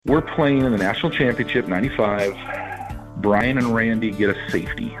We're playing in the national championship, 95. Brian and Randy get a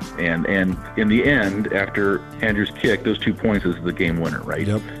safety. And in the end, after Andrew's kick, those 2 points is the game winner, right?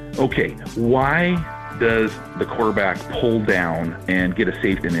 Yep. Okay, why does the quarterback pull down and get a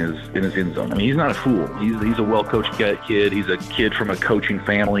safety in his end zone? I mean, he's not a fool. He's a well-coached kid. He's a kid from a coaching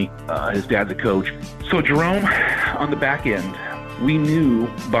family. His dad's a coach. So Jerome, on the back end, we knew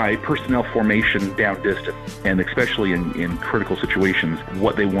by personnel formation down distance, and especially in critical situations,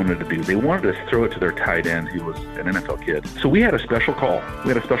 what they wanted to do. They wanted to throw it to their tight end, who was an NFL kid. So we had a special call.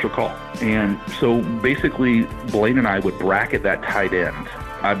 And so basically, Blaine and I would bracket that tight end.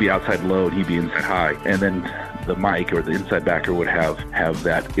 I'd be outside low, and he'd be inside high. And then the Mike or the inside backer would have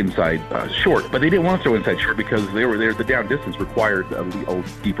that inside short. But they didn't want to throw inside short because they were there. The down distance required a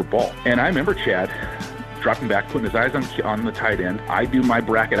deeper ball. And I remember Chad dropping back, putting his eyes on the tight end. I do my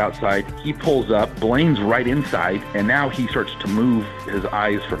bracket outside. He pulls up. Blaine's right inside, and now he starts to move his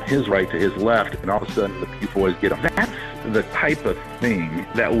eyes from his right to his left, and all of a sudden the Pugh boys get him. That's the type of thing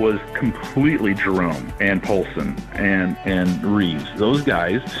that was completely Jerome and Polson and Reeves. Those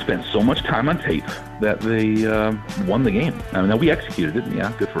guys spent so much time on tape that they won the game. I mean, now we executed it,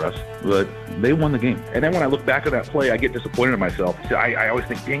 yeah, good for us, but they won the game. And then when I look back at that play, I get disappointed in myself. So I always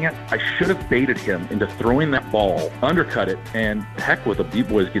think, dang it, I should have baited him into throwing that ball, undercut it, and heck with the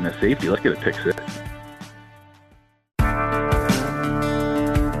B-boys getting a safety. Let's get a pick six.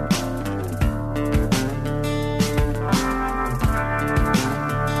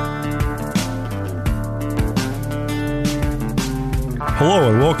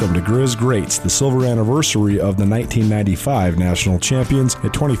 Hello and welcome to Grizz Greats, the silver anniversary of the 1995 National Champions, a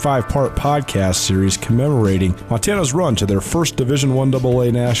 25-part podcast series commemorating Montana's run to their first Division I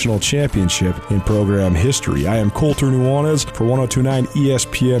AA National Championship in program history. I am Colter Nuanez for 1029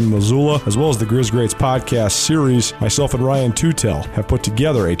 ESPN Missoula, as well as the Grizz Greats podcast series. Myself and Ryan Tutel have put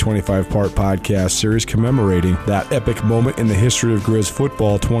together a 25-part podcast series commemorating that epic moment in the history of Grizz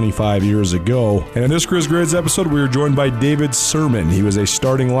football 25 years ago. And in this Grizz Greats episode, we are joined by David Sermon. He was a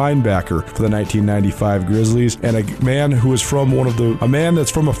starting linebacker for the 1995 Grizzlies and a man who is from a man that's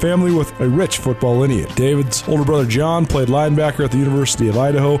from a family with a rich football lineage. David's older brother John played linebacker at the University of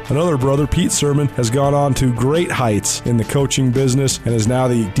Idaho. Another brother, Pete Sermon, has gone on to great heights in the coaching business and is now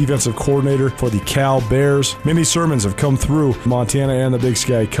the defensive coordinator for the Cal Bears. Many Sermons have come through Montana and the Big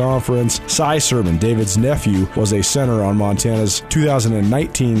Sky Conference. Cy Sermon, David's nephew, was a center on Montana's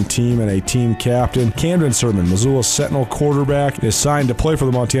 2019 team and a team captain. Camden Sermon, Missoula's Sentinel quarterback, is signed to play for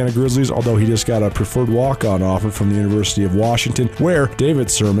the Montana Grizzlies, although he just got a preferred walk-on offer from the University of Washington, where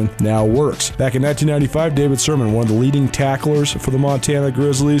David Sermon now works. Back in 1995, David Sermon, one of the leading tacklers for the Montana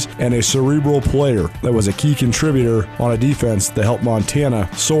Grizzlies and a cerebral player that was a key contributor on a defense that helped Montana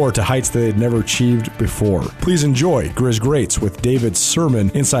soar to heights that they'd never achieved before. Please enjoy Grizz Greats with David Sermon,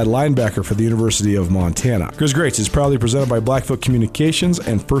 inside linebacker for the University of Montana. Grizz Greats is proudly presented by Blackfoot Communications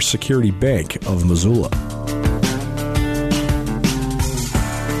and First Security Bank of Missoula.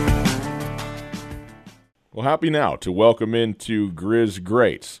 Well, happy now to welcome into Grizz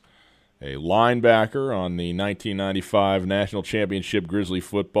Greats a linebacker on the 1995 National Championship Grizzly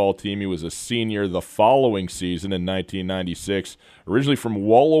football team. He was a senior the following season in 1996, originally from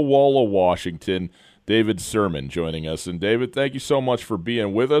Walla Walla, Washington. David Sermon joining us. And David, thank you so much for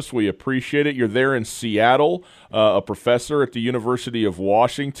being with us. We appreciate it. You're there in Seattle, a professor at the University of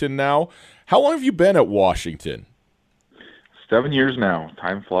Washington now. How long have you been at Washington? 7 years now.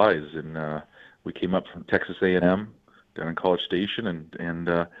 Time flies, and we came up from Texas A&M down in College Station,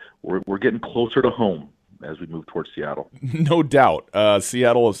 and we're getting closer to home as we move towards Seattle. No doubt.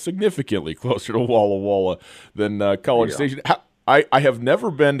 Seattle is significantly closer to Walla Walla than College Station. I have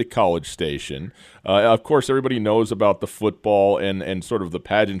never been to College Station. Of course, everybody knows about the football and sort of the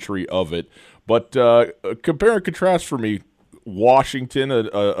pageantry of it, but compare and contrast for me Washington,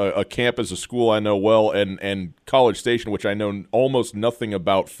 a campus, a school I know well, and College Station, which I know almost nothing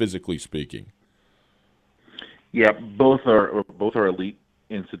about physically speaking. Yeah, both are elite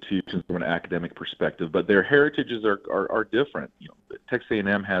institutions from an academic perspective, but their heritages are different. You know, Texas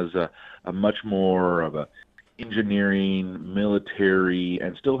A&M has a much more of a engineering, military,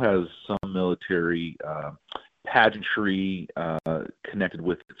 and still has some military pageantry connected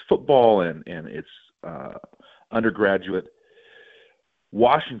with its football and its undergraduate.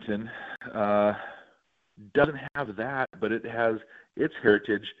 Washington doesn't have that, but it has its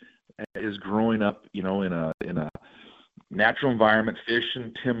heritage. Is growing up, you know, in a natural environment, fish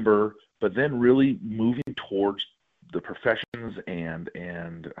and timber, but then really moving towards the professions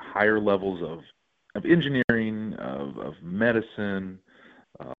and higher levels of engineering, of medicine,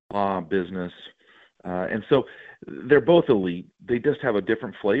 law, business, and so they're both elite. They just have a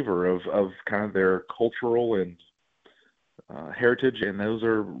different flavor of kind of their cultural and heritage, and those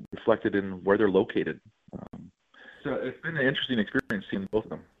are reflected in where they're located. So it's been an interesting experience seeing both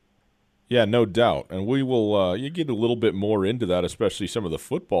of them. Yeah, no doubt. And we will you get a little bit more into that, especially some of the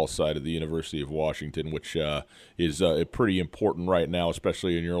football side of the University of Washington, which is pretty important right now,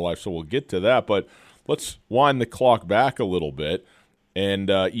 especially in your life. So we'll get to that. But let's wind the clock back a little bit and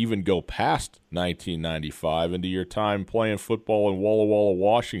even go past 1995 into your time playing football in Walla Walla,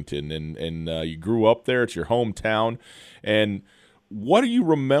 Washington. And you grew up there. It's your hometown. And what do you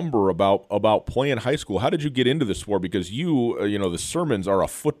remember about playing high school? How did you get into the sport? Because you know, the Sermons are a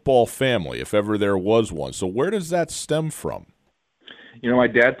football family, if ever there was one. So where does that stem from? You know, my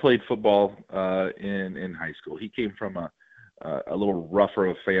dad played football in high school. He came from a little rougher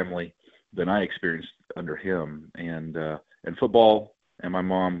of a family than I experienced under him, and football and my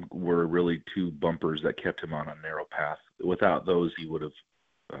mom were really two bumpers that kept him on a narrow path. Without those, he would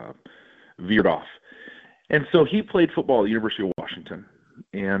have veered off. And so he played football at the University of Washington,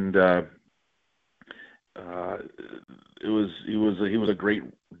 and he was a great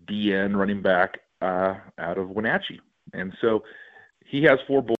DN running back out of Wenatchee. And so he has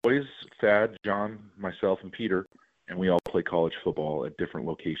four boys: Thad, John, myself, and Peter, and we all play college football at different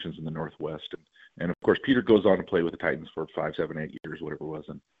locations in the Northwest. And of course, Peter goes on to play with the Titans for 5, 7, 8 years, whatever it was,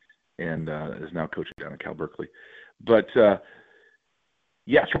 and is now coaching down at Cal Berkeley. But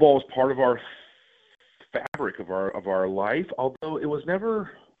yeah, football was part of our fabric of our life, although it was never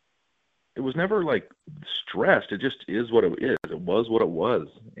like stressed. It just is what it is. It was what it was.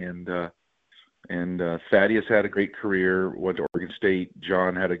 And Thaddeus had a great career, went to Oregon State.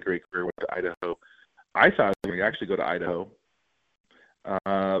 John had a great career, went to Idaho. I thought I was going to actually go to Idaho,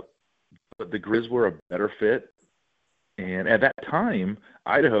 but the Grizz were a better fit. And at that time,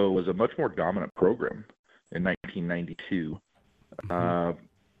 Idaho was a much more dominant program in 1992.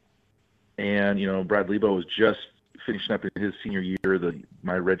 And, you know, Brad Lebo was just finishing up in his senior year,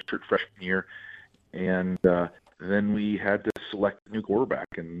 my redshirt freshman year. And then we had to select a new quarterback,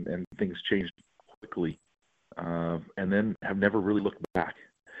 and things changed quickly. And then have never really looked back.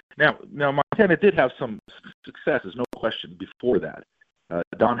 Now Montana did have some successes, no question, before that.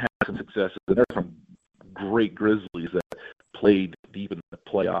 Don had some successes, and there are some great Grizzlies that played deep in the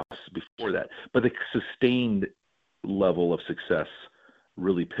playoffs before that. But the sustained level of success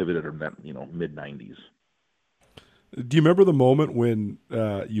really pivoted in that, mid-90s. Do you remember the moment when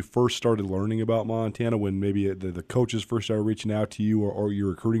you first started learning about Montana, when maybe the coaches first started reaching out to you, or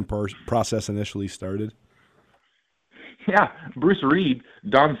your recruiting process initially started? Yeah, Bruce Reed,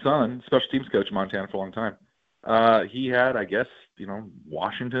 Don's son, special teams coach in Montana for a long time. He had, I guess,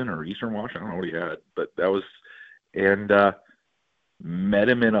 Washington or Eastern Washington. I don't know what he had, but that was, and met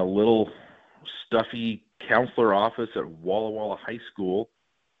him in a little stuffy counselor office at Walla Walla High School,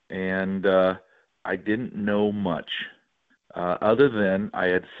 and I didn't know much other than I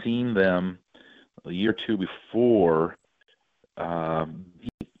had seen them a year or two before Idaho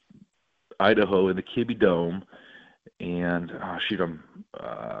in the Kibbe Dome, and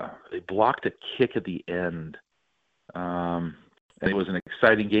they blocked a kick at the end, and it was an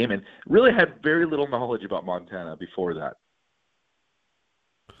exciting game, and really had very little knowledge about Montana before that.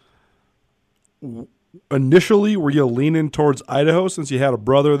 Initially, were you leaning towards Idaho since you had a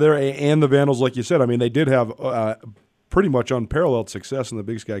brother there, and the Vandals, like you said? I mean, they did have pretty much unparalleled success in the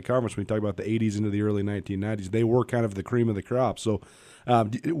Big Sky Conference when you talk about the 80s into the early 1990s. They were kind of the cream of the crop. So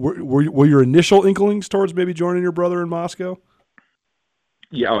were your initial inklings towards maybe joining your brother in Moscow?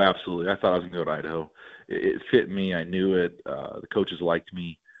 Yeah, absolutely. I thought I was going to go to Idaho. It fit me. I knew it. The coaches liked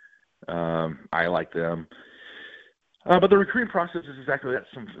me. I liked them. But the recruiting process is exactly that,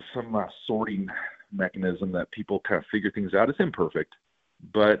 some sorting mechanism that people kind of figure things out. It's imperfect,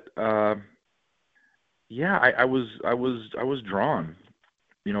 but yeah, I was drawn.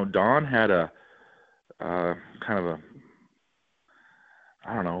 Don had a kind of a,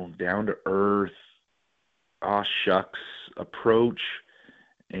 I don't know, down to earth, aw shucks approach,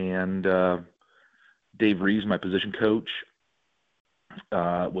 and Dave Reeves, my position coach,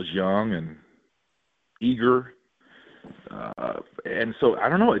 was young and eager. And so I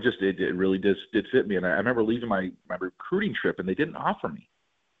don't know, it really did fit me. And I remember leaving my recruiting trip, and they didn't offer me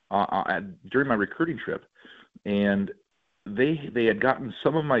during my recruiting trip. And they had gotten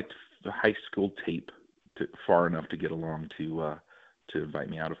some of my high school tape far enough to get along to invite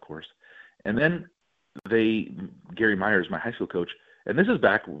me out, of course. And then Gary Myers, my high school coach, and this is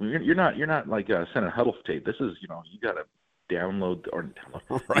back, you're not like sending huddle tape. This is, you got to download.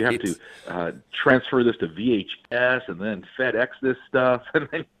 Right. You have to transfer this to VHS and then FedEx this stuff. And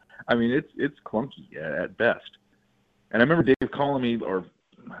then, I mean, it's clunky at best. And I remember Dave calling me, or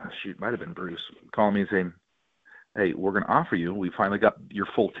shoot, it might have been Bruce, calling me and saying, hey, we're going to offer you. We finally got your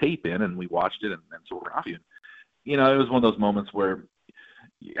full tape in, and we watched it, and so we're going to offer you. You know, it was one of those moments where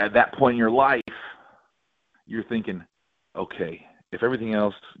at that point in your life, you're thinking, okay, if everything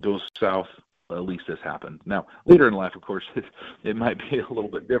else goes south, at least this happened. Now, later in life, of course, it might be a little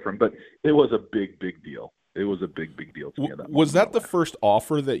bit different, but it was a big, big deal. It was a big, big deal to me. Was that the first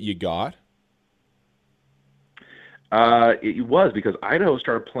offer that you got? It was, because Idaho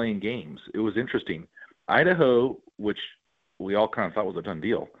started playing games. It was interesting. Idaho, which we all kind of thought was a done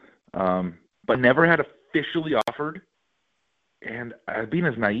deal, but never had officially offered. And being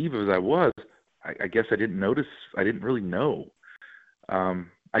as naive as I was, I guess I didn't notice. I didn't really know. I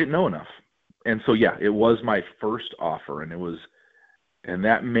didn't know enough. And so, yeah, it was my first offer, and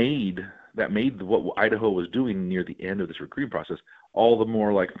that made what Idaho was doing near the end of this recruiting process all the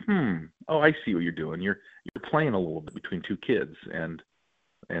more like, oh, I see what you're doing. You're playing a little bit between two kids, and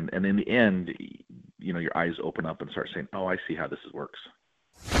in the end, you know, your eyes open up and start saying, oh, I see how this works.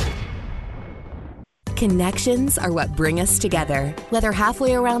 Connections are what bring us together, whether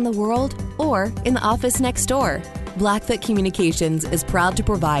halfway around the world or in the office next door. Blackfoot Communications is proud to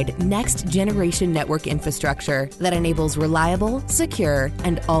provide next-generation network infrastructure that enables reliable, secure,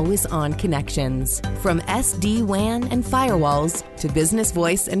 and always-on connections. From SD-WAN and firewalls to business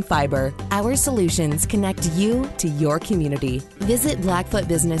voice and fiber, our solutions connect you to your community. Visit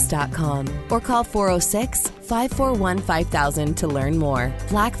blackfootbusiness.com or call 406-541-5000 to learn more.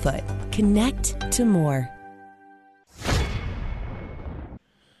 Blackfoot. Connect to more.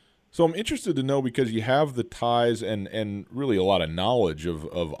 So I'm interested to know, because you have the ties and really a lot of knowledge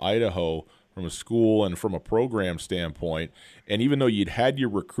of Idaho from a school and from a program standpoint. And even though you'd had your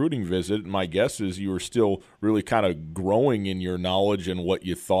recruiting visit, my guess is you were still really kind of growing in your knowledge and what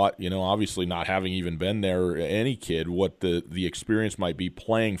you thought, you know, obviously not having even been there, any kid, what the experience might be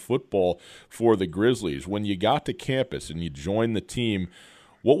playing football for the Grizzlies. When you got to campus and you joined the team,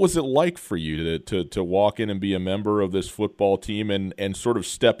 what was it like for you to walk in and be a member of this football team and sort of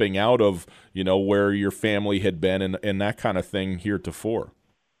stepping out of, you know, where your family had been and that kind of thing heretofore?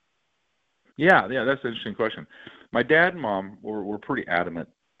 Yeah, that's an interesting question. My dad and mom were pretty adamant.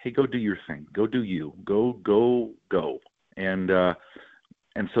 Hey, go do your thing. Go do you. Go. And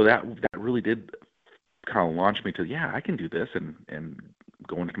so that really did kind of launch me to, yeah, I can do this. And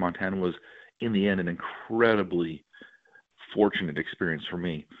going to Montana was, in the end, an incredibly fortunate experience for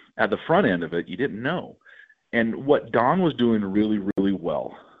me. At the front end of it, you didn't know. And what Don was doing really, really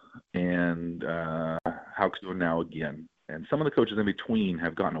well, and Hauck's doing now again, and some of the coaches in between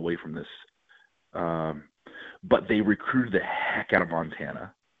have gotten away from this, but they recruited the heck out of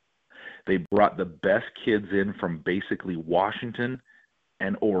Montana. They brought the best kids in from basically Washington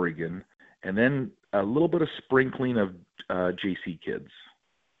and Oregon, and then a little bit of sprinkling of JC kids.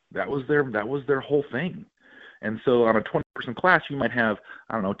 That was their whole thing. And so on a 20-person class, you might have,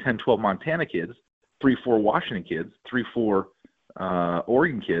 10, 12 Montana kids, 3, 4 Washington kids, 3, 4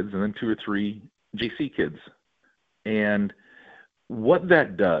 Oregon kids, and then 2 or 3 JC kids. And what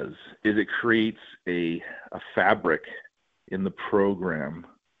that does is it creates a fabric in the program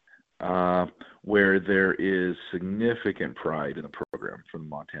where there is significant pride in the program from the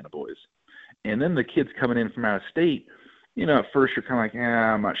Montana boys. And then the kids coming in from out of state, you know, at first you're kind of like,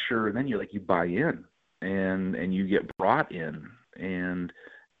 I'm not sure. And then you buy in. And you get brought in, and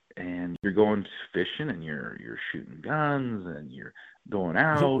you're going fishing, and you're shooting guns, and you're going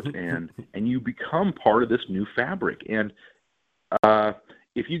out, and you become part of this new fabric. And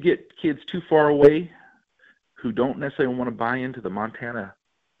if you get kids too far away who don't necessarily want to buy into the Montana,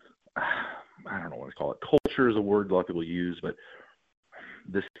 I don't know what to call it. Culture is a word a lot of people use, but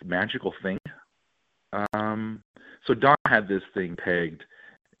this magical thing. So Don had this thing pegged,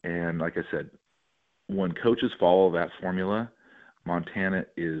 and like I said, when coaches follow that formula, Montana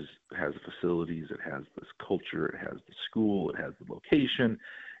has the facilities, it has this culture, it has the school, it has the location,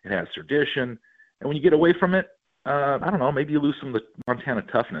 it has tradition. And when you get away from it, maybe you lose some of the Montana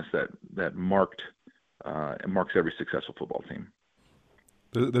toughness that marks every successful football team.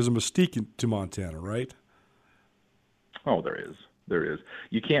 There's a mystique to Montana, right? Oh, there is.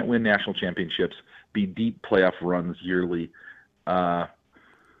 You can't win national championships, be deep playoff runs yearly,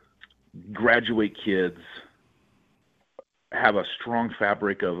 graduate kids, have a strong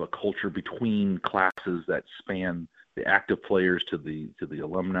fabric of a culture between classes that span the active players to the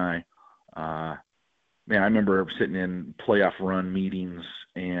alumni. I remember sitting in playoff run meetings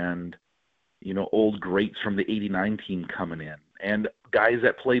and, you know, old greats from the 89 team coming in and guys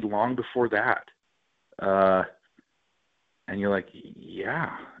that played long before that. And you're like,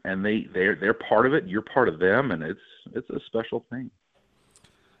 yeah. And they're part of it. You're part of them, and it's a special thing.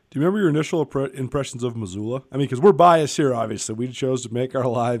 Do you remember your initial impressions of Missoula? I mean, because we're biased here, obviously. We chose to make our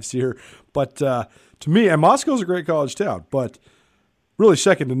lives here. But to me, and Moscow's a great college town, but really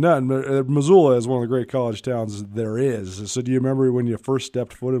second to none. Missoula is one of the great college towns there is. So do you remember when you first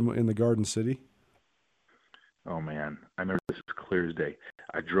stepped foot in the Garden City? Oh, man. I remember this as clear as day.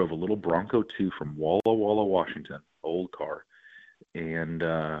 I drove a little Bronco 2 from Walla Walla, Washington, old car, and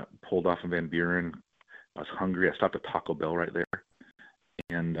pulled off in Van Buren. I was hungry. I stopped at Taco Bell right there.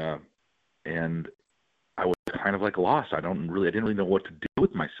 And I was kind of like lost. I didn't really know what to do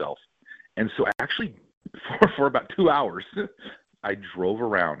with myself. And so actually for about 2 hours, I drove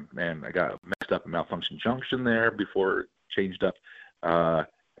around, and I got messed up at Malfunction Junction there before it changed up.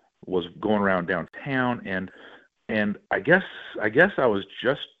 Was going around downtown, and I guess I was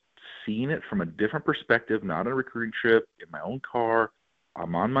just seeing it from a different perspective, not a recruiting trip, in my own car.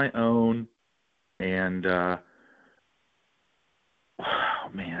 I'm on my own, and oh,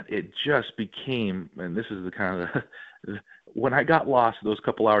 man, it just became, and this is the kind of when I got lost those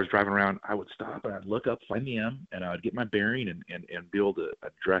couple hours driving around, I would stop and I'd look up, find the M, and I would get my bearing and be able to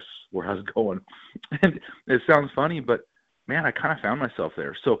address where I was going. And it sounds funny, but man, I kind of found myself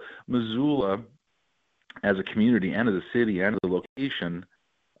there. So Missoula, as a community and as a city and as a location,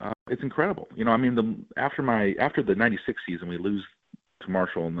 it's incredible. You know, I mean, after the '96 season, we lose to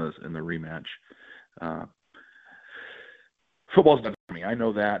Marshall in the rematch. Football's done for me. I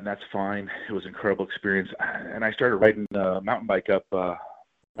know that, and that's fine. It was an incredible experience. And I started riding a mountain bike up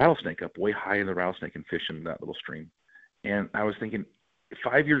Rattlesnake, up way high in the Rattlesnake, and fishing that little stream. And I was thinking,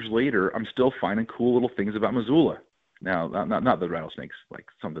 5 years later, I'm still finding cool little things about Missoula. Now, not the Rattlesnakes, like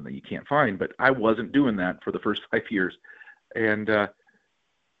something that you can't find, but I wasn't doing that for the first 5 years. And,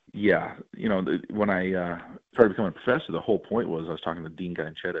 yeah, you know, when I started becoming a professor, the whole point was I was talking to Dean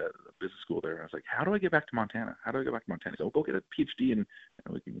Gainchetta at the business school there, and I was like, how do I get back to Montana? So go get a PhD, and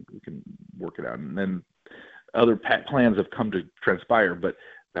we can work it out. And then other plans have come to transpire, but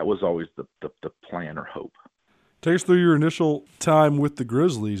that was always the plan or hope. Take us through your initial time with the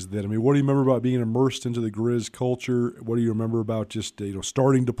Grizzlies then. I mean, what do you remember about being immersed into the Grizz culture? What do you remember about just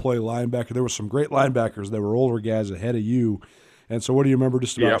starting to play linebacker? There were some great linebackers that were older guys ahead of you. And so what do you remember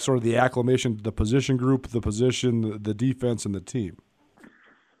just about sort of the acclimation to the position group, the position, the defense, and the team?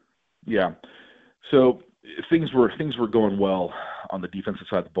 Yeah. So things were going well on the defensive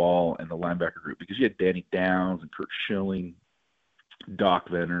side of the ball and the linebacker group because you had Danny Downs and Kurt Schilling, Doc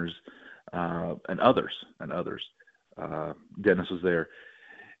Venners, and others. Dennis was there.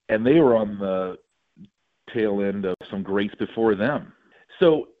 And they were on the tail end of some greats before them.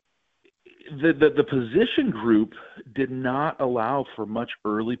 So the position group did not allow for much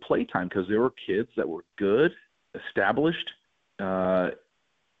early play time because there were kids that were good, established,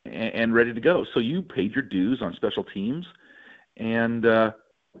 and ready to go. So you paid your dues on special teams. And, I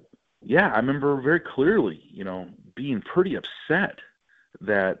remember very clearly, being pretty upset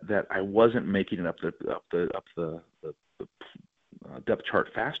that I wasn't making it up the depth chart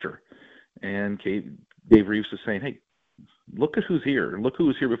faster. And Dave Reeves was saying, hey, look at who's here. Look who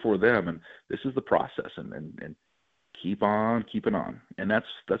was here before them, and this is the process, and keep on keeping on. And that's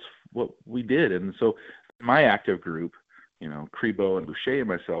what we did. And so my active group, Crebo and Boucher and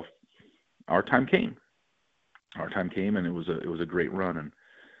myself, our time came. And it was a great run.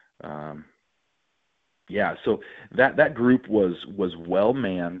 And so that group was well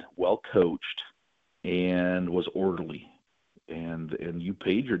manned, well coached, and was orderly. And you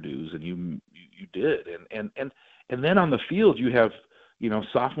paid your dues, and you did. And then on the field, you have,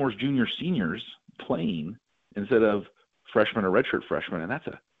 sophomores, juniors, seniors playing instead of freshmen or redshirt freshmen. And that's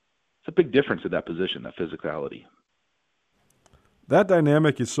a big difference at that position, that physicality. That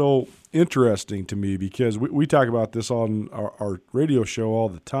dynamic is so interesting to me because we talk about this on our radio show all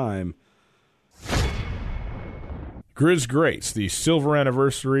the time. Grizz Greats, the silver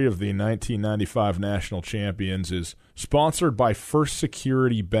anniversary of the 1995 national champions, is sponsored by First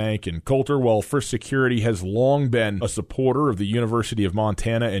Security Bank in Coulter. While First Security has long been a supporter of the University of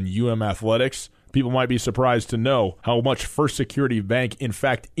Montana and UM athletics, people might be surprised to know how much First Security Bank, in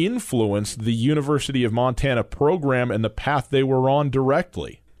fact, influenced the University of Montana program and the path they were on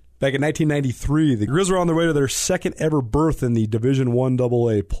directly. Back in 1993, the Grizz were on their way to their second ever berth in the Division I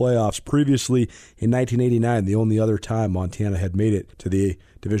AA playoffs. Previously, in 1989, the only other time Montana had made it to the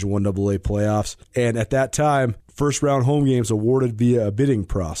Division I AA playoffs. And at that time, first-round home games awarded via a bidding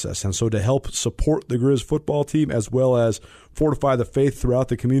process. And so to help support the Grizz football team as well as fortify the faith throughout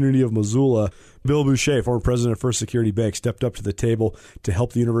the community of Missoula, Bill Boucher, former president of First Security Bank, stepped up to the table to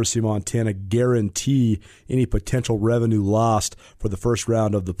help the University of Montana guarantee any potential revenue lost for the first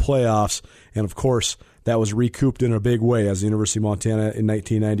round of the playoffs. And, of course, that was recouped in a big way as the University of Montana in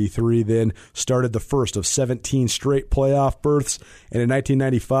 1993 then started the first of 17 straight playoff berths. And in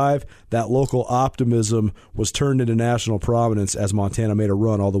 1995, that local optimism was turned into national prominence as Montana made a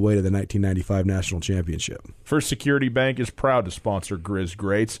run all the way to the 1995 national championship. First Security Bank is proud to sponsor Grizz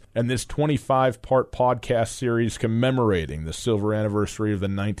Greats and this 25-part podcast series commemorating the silver anniversary of the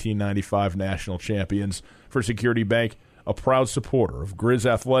 1995 national champions. First Security Bank, a proud supporter of Grizz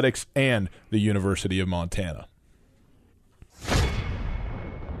athletics and the University of Montana.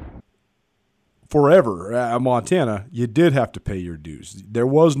 Forever at Montana, you did have to pay your dues. There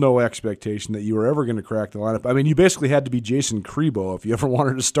was no expectation that you were ever going to crack the lineup. I mean, you basically had to be Jason Crebo if you ever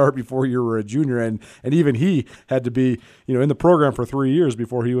wanted to start before you were a junior, and even he had to be, in the program for 3 years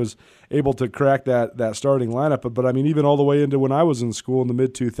before he was able to crack that starting lineup. But I mean, even all the way into when I was in school in the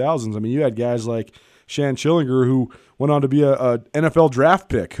mid-2000s, I mean, you had guys like Shan Schillinger, who went on to be a NFL draft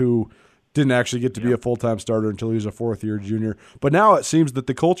pick, who didn't actually get to be a full-time starter until he was a fourth-year junior. But now it seems that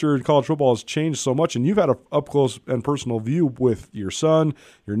the culture in college football has changed so much, and you've had an up-close and personal view with your son,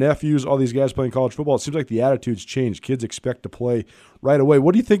 your nephews, all these guys playing college football. It seems like the attitude's changed. Kids expect to play right away.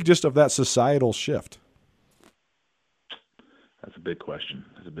 What do you think just of that societal shift? That's a big question.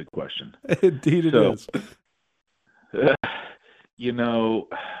 Indeed it is.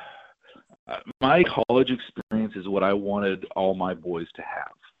 My college experience is what I wanted all my boys to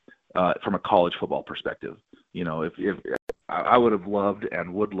have from a college football perspective. If I would have loved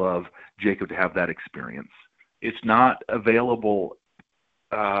and would love Jacob to have that experience. It's not available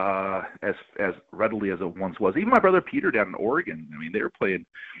as readily as it once was. Even my brother Peter down in Oregon, I mean, they were playing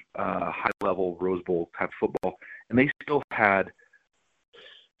high-level Rose Bowl type football, and they still had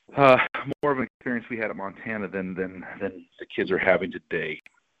more of an experience we had at Montana than the kids are having today.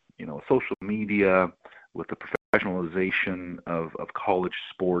 Social media, with the professionalization of college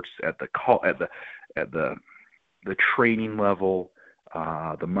sports at the training level,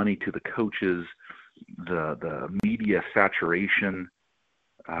 the money to the coaches, the media saturation.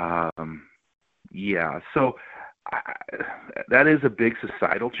 So that is a big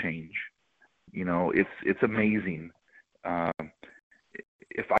societal change. It's amazing.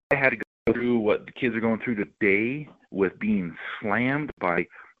 If I had to go through what the kids are going through today with being slammed by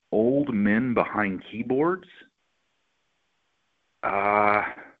old men behind keyboards,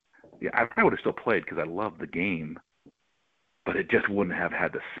 I probably would have still played because I loved the game, but it just wouldn't have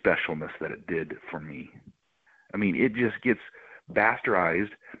had the specialness that it did for me. I mean, it just gets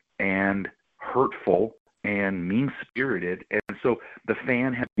bastardized and hurtful and mean-spirited, and so the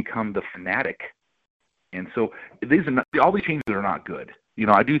fan has become the fanatic. And so all these changes are not good.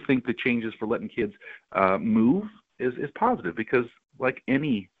 I do think the changes for letting kids move is positive because, like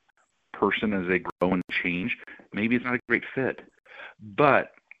any person as they grow and change, maybe it's not a great fit.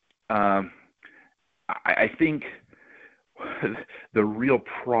 But I think the real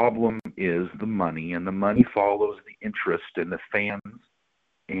problem is the money, and the money follows the interest and the fans.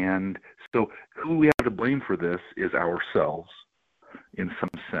 And so who we have to blame for this is ourselves in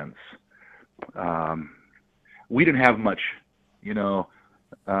some sense. We didn't have much,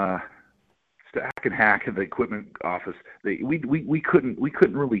 stack and hack at the equipment office. We couldn't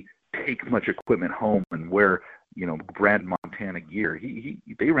really take much equipment home and wear, brand Montana gear.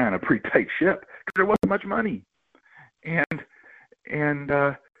 They ran a pretty tight ship because there wasn't much money, and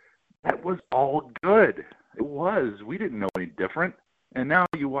that was all good. It was. We didn't know any different. And now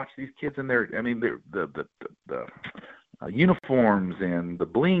you watch these kids in their, the uniforms and the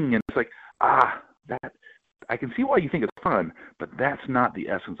bling, and it's like, that I can see why you think it's fun, but that's not the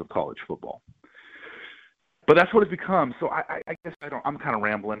essence of college football. But that's what it's become. So I guess I'm kind of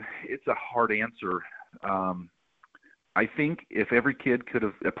rambling. It's a hard answer. I think if every kid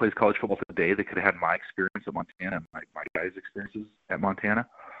that plays college football today, they could have had my experience at Montana, my guys' experiences at Montana,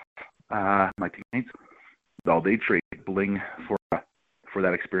 my teammates, they trade bling for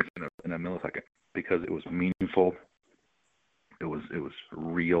that experience in a millisecond because it was meaningful, it was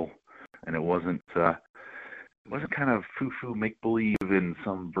real, and it wasn't kind of foo-foo make-believe in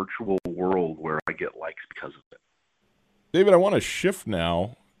some virtual world where I get likes because of it. David, I want to shift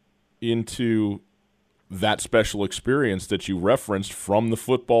now into that special experience that you referenced from the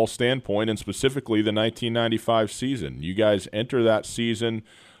football standpoint, and specifically the 1995 season. You guys enter that season,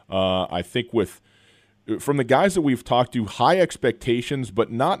 I think, with from the guys that we've talked to, high expectations,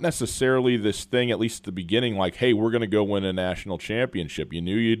 but not necessarily this thing, at least at the beginning, like, hey, we're going to go win a national championship. You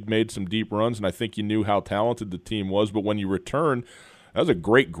knew you'd made some deep runs, and I think you knew how talented the team was, but when you return, that was a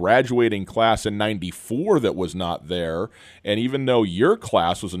great graduating class in '94 that was not there, and even though your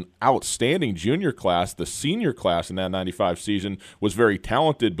class was an outstanding junior class, the senior class in that '95 season was very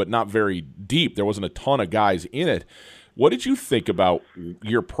talented but not very deep. There wasn't a ton of guys in it. What did you think about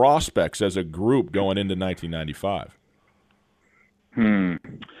your prospects as a group going into 1995?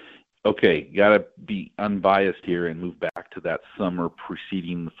 Okay, got to be unbiased here and move back to that summer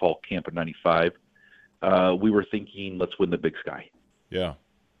preceding the fall camp of '95. We were thinking, let's win the Big Sky. Yeah.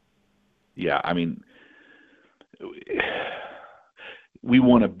 Yeah, I mean, we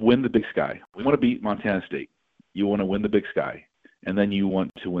want to win the Big Sky. We want to beat Montana State. You want to win the Big Sky, and then you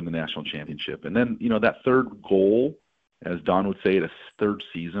want to win the national championship. And then, that third goal, as Don would say, at a third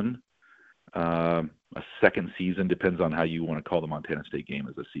season, a second season, depends on how you want to call the Montana State game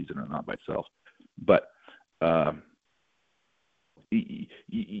as a season or not by itself. But it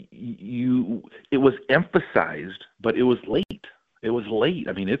was emphasized, but it was late. It was late.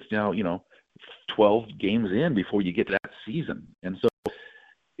 I mean, it's now, 12 games in before you get to that season. And so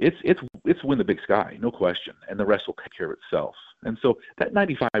it's win the Big Sky, no question, and the rest will take care of itself. And so that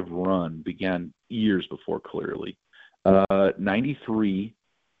 95 run began years before, clearly. 93,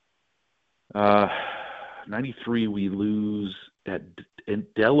 we lose in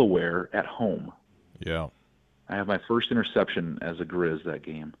Delaware at home. Yeah. I have my first interception as a Grizz that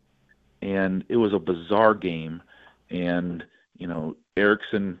game. And it was a bizarre game. And,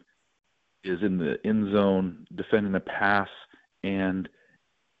 Erickson is in the end zone defending a pass, and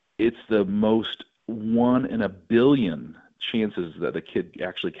it's the most 1 in a billion chances that the kid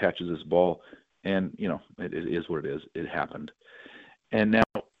actually catches this ball. And, it is what it is. It happened. And now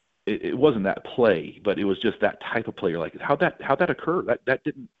it wasn't that play, but it was just that type of play. You're like, how'd that occur? That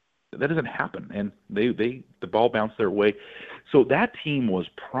doesn't happen. And the ball bounced their way. So that team was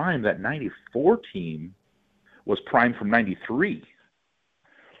primed. That 94 team was primed from 93.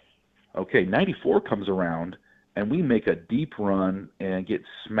 Okay, 94 comes around, and we make a deep run and get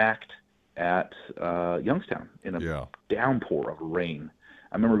smacked at Youngstown in a downpour of rain.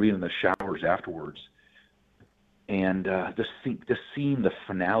 I remember being in the showers afterwards, and just seeing the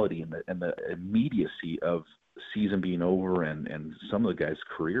finality and the immediacy of the season being over and some of the guys'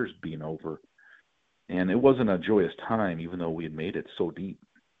 careers being over. And it wasn't a joyous time, even though we had made it so deep.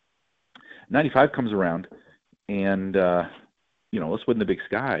 95 comes around, and, let's win the Big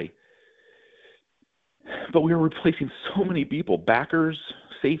Sky. But we were replacing so many people, backers,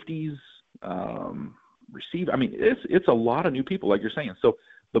 safeties, receive. I mean, it's a lot of new people, like you're saying. So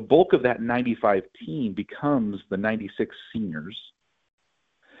the bulk of that 95 team becomes the 96 seniors,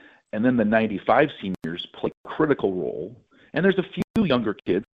 and then the 95 seniors play a critical role. And there's a few younger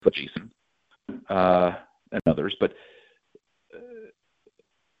kids, like Jason and others, but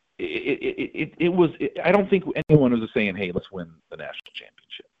it was. I don't think anyone was saying, "Hey, let's win the national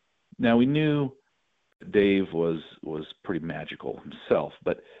championship." Now we knew Dave was pretty magical himself,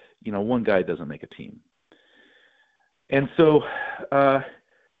 but one guy doesn't make a team. And so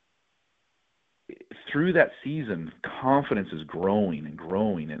through that season, confidence is growing and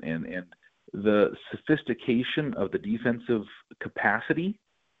growing, and the sophistication of the defensive capacity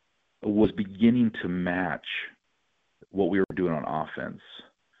was beginning to match what we were doing on offense.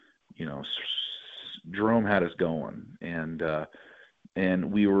 Jerome had us going, and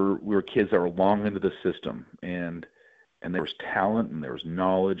we were kids that were long into the system, and there was talent, and there was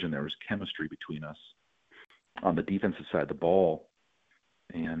knowledge, and there was chemistry between us on the defensive side of the ball,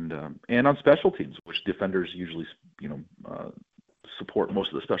 and on special teams, which defenders usually support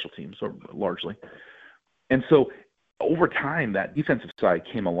most of the special teams, or largely. And so over time, that defensive side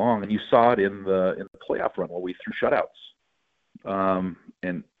came along, and you saw it in the playoff run where we threw shutouts.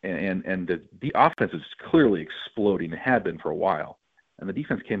 And the offense is clearly exploding. It had been for a while. And the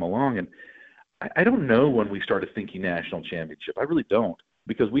defense came along, and I don't know when we started thinking national championship. I really don't,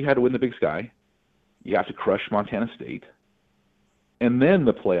 because we had to win the Big Sky. You have to crush Montana State. And then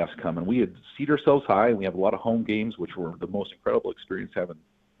the playoffs come, and we had seeded ourselves high, and we have a lot of home games, which were the most incredible experience, having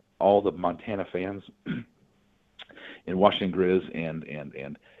all the Montana fans in Washington Grizz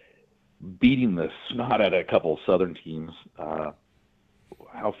and beating the snot out of a couple of Southern teams.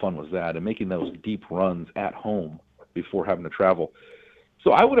 How fun was that? And making those deep runs at home before having to travel.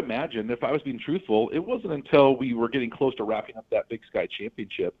 So I would imagine, if I was being truthful, it wasn't until we were getting close to wrapping up that Big Sky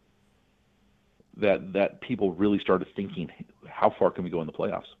championship that people really started thinking, how far can we go in the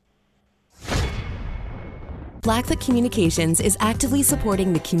playoffs? Blackfoot Communications is actively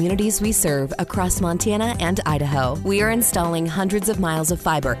supporting the communities we serve across Montana and Idaho. We are installing hundreds of miles of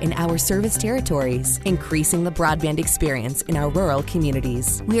fiber in our service territories, increasing the broadband experience in our rural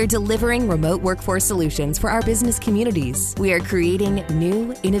communities. We are delivering remote workforce solutions for our business communities. We are creating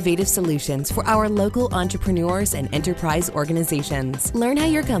new, innovative solutions for our local entrepreneurs and enterprise organizations. Learn how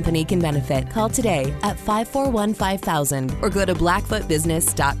your company can benefit. Call today at 541-5000 or go to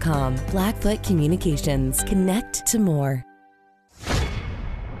blackfootbusiness.com. Blackfoot Communications. Connect to more.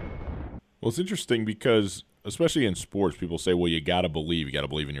 Well, it's interesting because, especially in sports, people say, well, you got to believe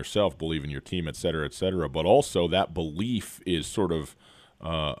in yourself, believe in your team, et cetera, but also that belief is sort of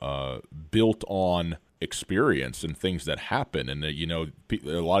built on experience and things that happen. And, a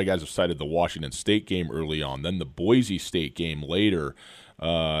lot of guys have cited the Washington State game early on, then the Boise State game later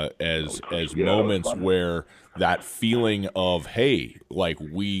as moments where that feeling of, hey, like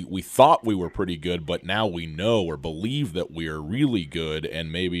we thought we were pretty good, but now we know or believe that we are really good and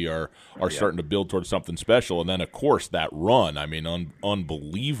maybe are starting to build towards something special. And then, of course, that run, I mean,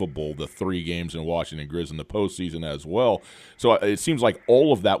 unbelievable, the 3 games in Washington Grizz in the postseason as well. So it seems like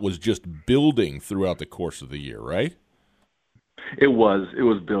all of that was just building throughout the course of the year, right? It was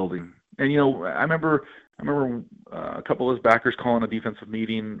building. And, I remember a couple of us backers calling a defensive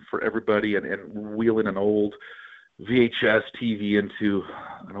meeting for everybody and wheeling an old VHS TV into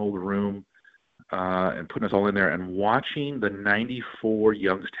an old room and putting us all in there and watching the 94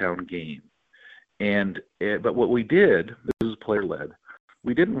 Youngstown game. But what we did, this was player-led,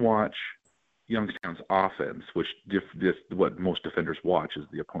 we didn't watch Youngstown's offense, which what most defenders watch is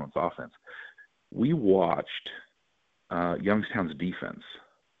the opponent's offense. We watched Youngstown's defense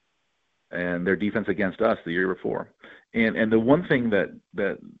and their defense against us the year before. And the one thing that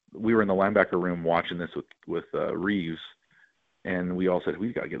we were in the linebacker room watching this with Reeves, and we all said,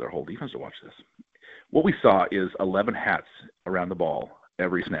 we've got to get our whole defense to watch this. What we saw is 11 hats around the ball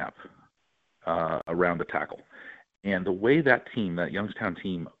every snap around the tackle. And the way that Youngstown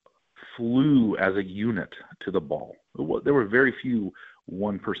team, flew as a unit to the ball, there were very few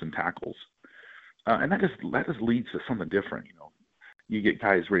one-person tackles. And that just leads to something different, You get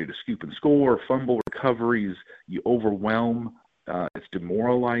guys ready to scoop and score, fumble recoveries, you overwhelm, it's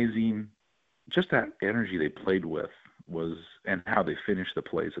demoralizing. Just that energy they played with and how they finished the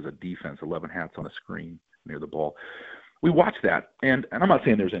plays as a defense, 11 hats on a screen near the ball. We watched that, and I'm not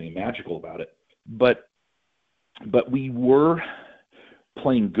saying there's any magical about it, but we were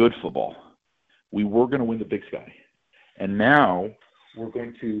playing good football. We were going to win the Big Sky. And now we're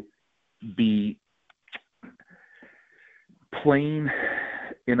going to be playing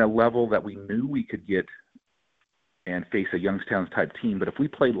in a level that we knew we could get and face a Youngstown type team. But if we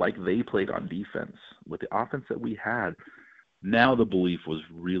played like they played on defense with the offense that we had, now the belief was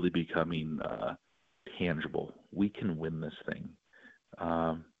really becoming tangible. We can win this thing.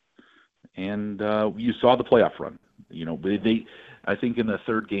 And you saw the playoff run. I think in the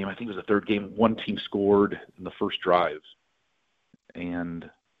third game, one team scored in the first drive and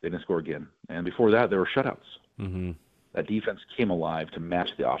they didn't score again. And before that, there were shutouts. Mm-hmm. That defense came alive to match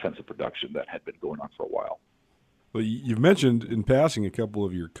the offensive production that had been going on for a while. Well, you've mentioned in passing a couple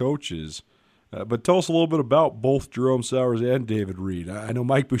of your coaches, but tell us a little bit about both Jerome Sowers and David Reed. I know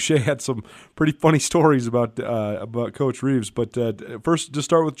Mike Boucher had some pretty funny stories about Coach Reeves, but first, just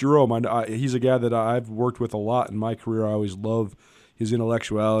start with Jerome. He's a guy that I've worked with a lot in my career. I always love his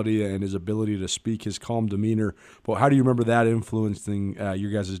intellectuality and his ability to speak, his calm demeanor. But how do you remember that influencing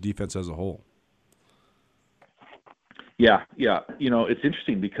your guys' defense as a whole? Yeah. It's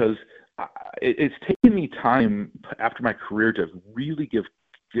interesting because it's taken me time after my career to really give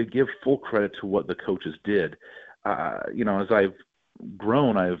full credit to what the coaches did. As I've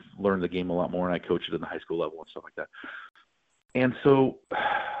grown, I've learned the game a lot more, and I coach it in the high school level and stuff like that. And so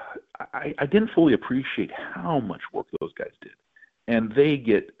I didn't fully appreciate how much work those guys did. And they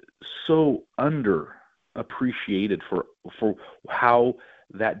get so underappreciated for how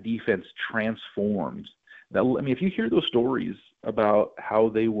that defense transformed. If you hear those stories about how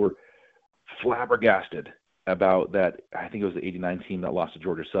they were flabbergasted about that, I think it was the 89 team that lost to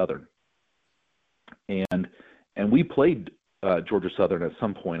Georgia Southern. And we played Georgia Southern at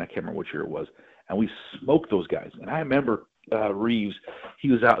some point, I can't remember which year it was, and we smoked those guys. And I remember Reeves, he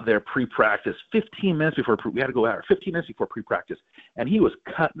was out there pre-practice 15 minutes before we had to go out, 15 minutes before pre-practice, and he was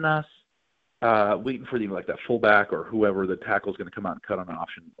cutting us, waiting for that fullback or whoever the tackle is going to come out and cut on an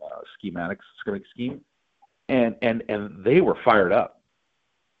option scheme. And they were fired up.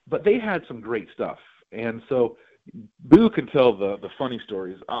 But they had some great stuff. And so Boo can tell the funny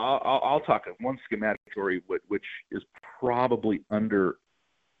stories. I'll talk one schematic story, which is probably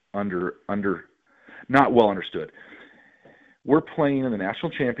not well understood. We're playing in the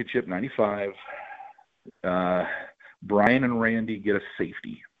national championship, 95. Brian and Randy get a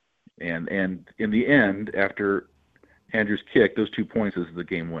safety. And in the end, after Andrew's kick, those 2 points is the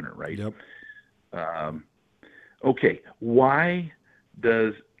game winner, right? Yep. Okay, why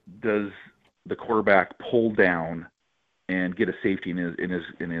does the quarterback pull down and get a safety in his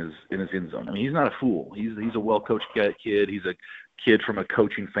end zone? I mean, he's not a fool. He's a well-coached kid. He's a kid from a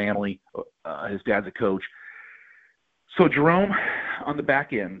coaching family. His dad's a coach. So Jerome, on the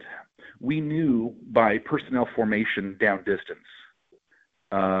back end, we knew by personnel formation down distance,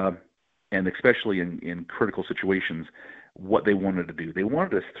 and especially in critical situations, what they wanted to do. They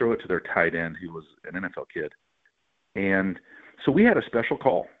wanted to throw it to their tight end, who was an NFL kid. And so we had a special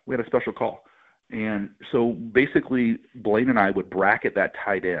call. And so basically Blaine and I would bracket that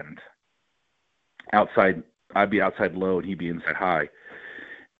tight end outside. I'd be outside low and he'd be inside high.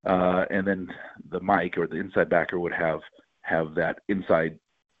 And then the Mike or the inside backer would have that inside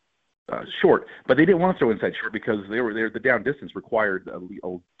short. But they didn't want to throw inside short because the down distance required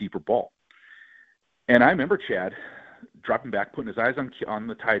a deeper ball. And I remember Chad dropping back, putting his eyes on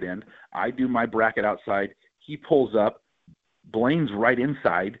the tight end. I do my bracket outside. He pulls up. Blaine's right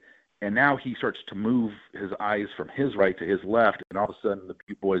inside. And now he starts to move his eyes from his right to his left, and all of a sudden the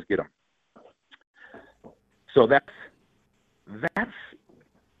Butte boys get him. So that's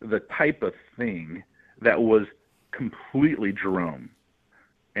the type of thing that was completely Jerome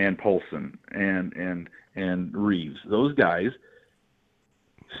and Polson and Reeves. Those guys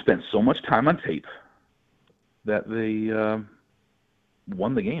spent so much time on tape that they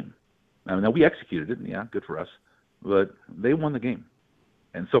won the game. I mean, we executed it, and yeah, good for us, but they won the game.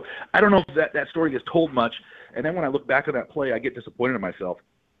 And so I don't know if that story gets told much. And then when I look back at that play, I get disappointed in myself.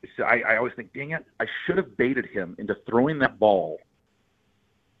 I always think, dang it, I should have baited him into throwing that ball,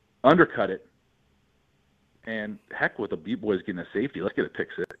 undercut it, and heck with the Butte boys getting a safety. Let's get a pick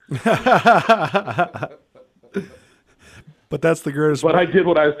six. But that's the greatest. But I did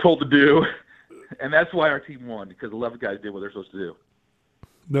what I was told to do, and that's why our team won, because 11 guys did what they're supposed to do.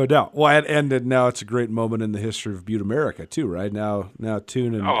 No doubt. Well, and now it's a great moment in the history of Butte America too, right? Now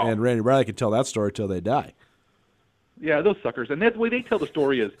Toon and Randy Riley can tell that story till they die. Yeah, those suckers. And that's the way they tell the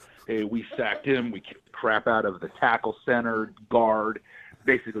story is, hey, we sacked him, we kicked the crap out of the tackle, center, guard,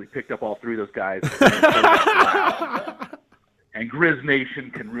 basically picked up all three of those guys. And Grizz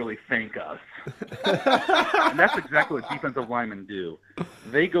Nation can really thank us. And that's exactly what defensive linemen do.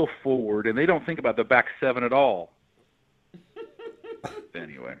 They go forward, and they don't think about the back seven at all.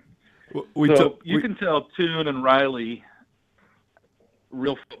 Anyway, you can tell Toon and Riley,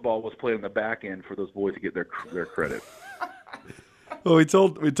 real football was played on the back end for those boys to get their credit. Well, we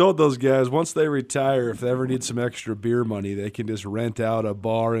told those guys once they retire, if they ever need some extra beer money, they can just rent out a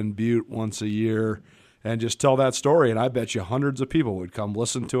bar in Butte once a year and just tell that story. And I bet you hundreds of people would come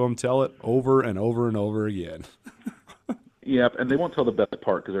listen to them tell it over and over and over again. Yep, and they won't tell the best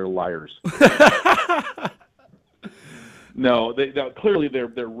part because they're liars. No, clearly their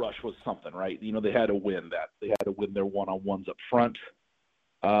rush was something, right? You know, they had to win that. They had to win their one-on-ones up front.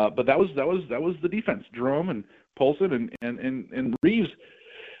 But that was the defense. Jerome and Polson and Reeves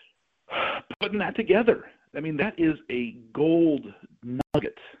putting that together. I mean, that is a gold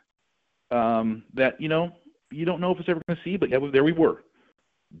nugget that, you know, you don't know if it's ever going to see, but yeah, there we were.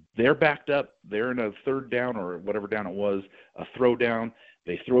 They're backed up. They're in a third down or whatever down it was, a throw down.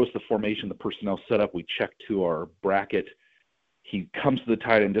 They throw us the formation, the personnel set up. We check to our bracket. He comes to the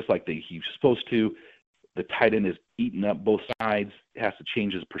tight end just like he's supposed to. The tight end is eating up both sides, has to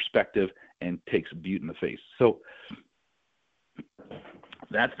change his perspective, and takes Butte in the face. So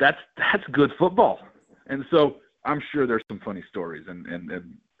that's good football. And so I'm sure there's some funny stories, and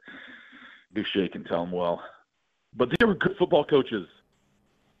Boucher can tell them well. But they were good football coaches.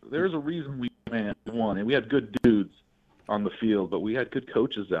 There's a reason we won, and we had good dudes on the field, but we had good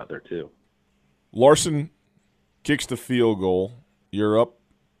coaches out there too. Larson kicks the field goal. You're up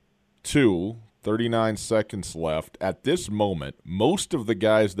 2, 39 seconds left. At this moment, most of the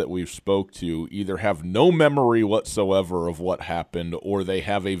guys that we've spoke to either have no memory whatsoever of what happened, or they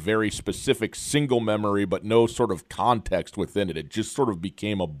have a very specific single memory but no sort of context within it. It just sort of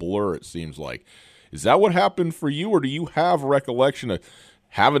became a blur, it seems like. Is that what happened for you, or do you have recollection of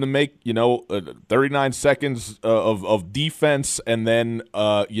having to make, 39 seconds of defense and then,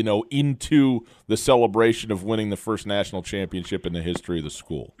 into the celebration of winning the first national championship in the history of the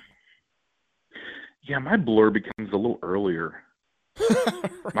school? Yeah, my blur becomes a little earlier.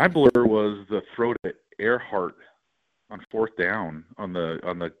 My blur was the throw to Earhart on fourth down on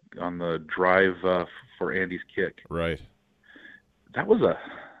the drive for Andy's kick. Right. That was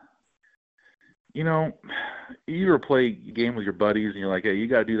you ever play a game with your buddies and you're like, hey, you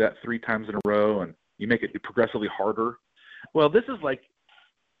got to do that 3 times in a row, and you make it progressively harder. Well, this is like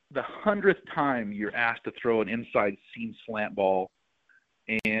the 100th time you're asked to throw an inside seam slant ball,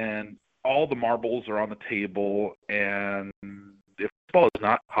 and all the marbles are on the table, and if the ball is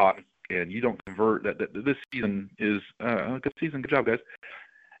not hot and you don't convert, that this season is a good season. Good job, guys.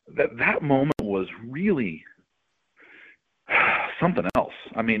 That moment was really something else.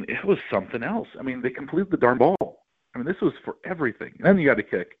 I mean, it was something else. I mean, they completed the darn ball. I mean, this was for everything. And then you got to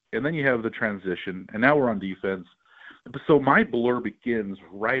kick, and then you have the transition, and now we're on defense. So my blur begins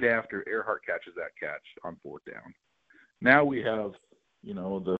right after Earhart catches that catch on 4th down. Now we have,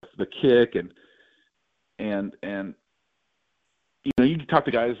 the kick and you can talk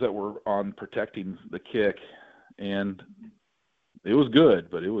to guys that were on protecting the kick, and it was good,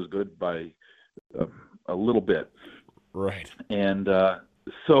 but it was good by a little bit. Right. And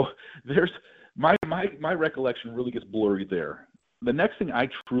so there's my recollection really gets blurry there. The next thing I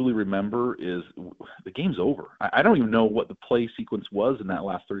truly remember is the game's over. I don't even know what the play sequence was in that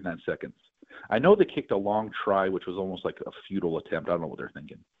last 39 seconds. I know they kicked a long try, which was almost like a futile attempt. I don't know what they're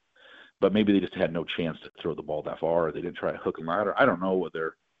thinking. But maybe they just had no chance to throw the ball that far, or they didn't try a hook and ladder. I don't know what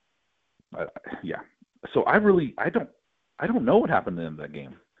they're yeah. So I don't know what happened in that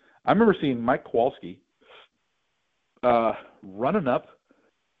game. I remember seeing Mike Kowalski running up,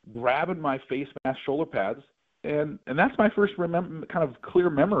 grabbing my face mask shoulder pads, and that's my first kind of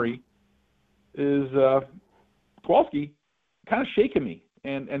clear memory is Kowalski kind of shaking me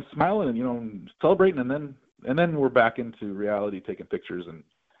and smiling and celebrating, and then we're back into reality, taking pictures and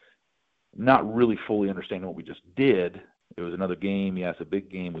not really fully understanding what we just did. It was another game. Yeah, it's a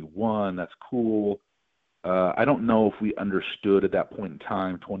big game. We won. That's cool. I don't know if we understood at that point in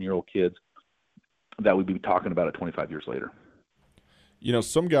time, 20-year-old kids, that we'd be talking about it 25 years later.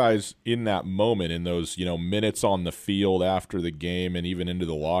 Some guys in that moment, in those, minutes on the field after the game and even into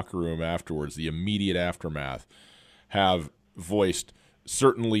the locker room afterwards, the immediate aftermath, have voiced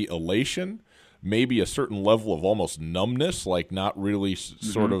certainly elation, maybe a certain level of almost numbness, like not really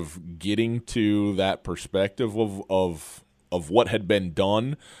sort of getting to that perspective of what had been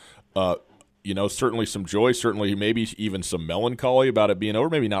done. Certainly some joy, certainly maybe even some melancholy about it being over,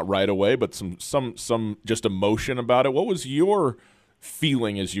 maybe not right away, but some just emotion about it. What was your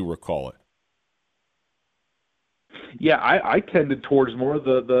feeling as you recall it? Yeah, I tended towards more of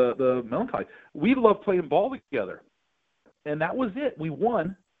the melancholy. We love playing ball together, and that was it. We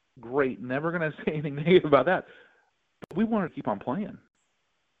won. Great. Never going to say anything negative about that. But we wanted to keep on playing.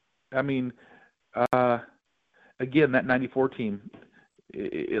 I mean, again, that 94 team,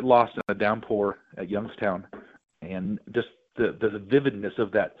 it lost in a downpour at Youngstown, and just the vividness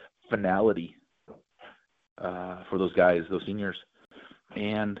of that finality for those guys, those seniors,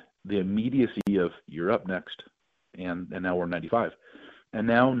 and the immediacy of you're up next, and now we're 95. And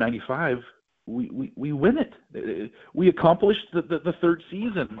now 95, we win it. We accomplished the third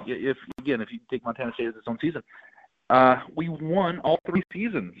season. If you take Montana State as its own season, we won all 3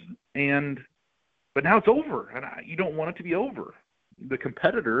 seasons, but now it's over, and you don't want it to be over. The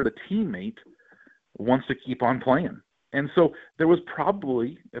competitor, the teammate, wants to keep on playing. And so there was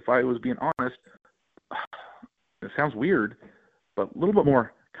probably, if I was being honest, it sounds weird, but a little bit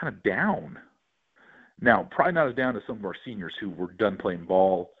more kind of down. Now, probably not as down as some of our seniors who were done playing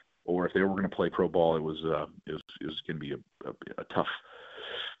ball, or if they were going to play pro ball, it was going to be a tough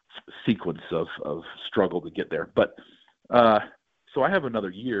sequence of struggle to get there. But so I have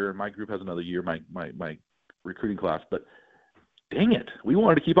another year. My group has another year. My recruiting class, but dang it, we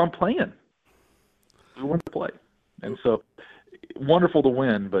wanted to keep on playing. We wanted to play, and so wonderful to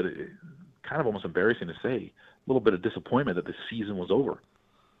win, but kind of almost embarrassing to say. A little bit of disappointment that the season was over.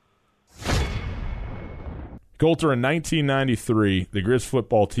 Coulter, in 1993, the Grizz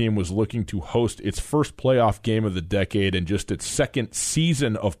football team was looking to host its first playoff game of the decade and just its second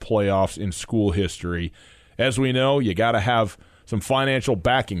season of playoffs in school history. As we know, you got to have some financial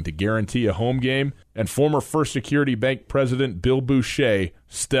backing to guarantee a home game, and former First Security Bank president Bill Boucher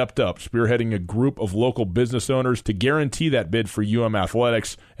stepped up, spearheading a group of local business owners to guarantee that bid for UM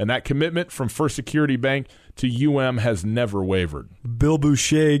Athletics, and that commitment from First Security Bank to UM has never wavered. Bill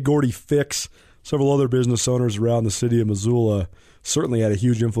Boucher, Gordy Fix, several other business owners around the city of Missoula certainly had a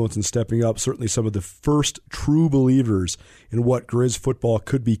huge influence in stepping up, certainly some of the first true believers in what Grizz football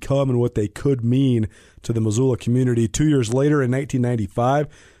could become and what they could mean to the Missoula community. 2 years later, in 1995,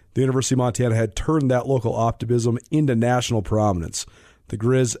 the University of Montana had turned that local optimism into national prominence. The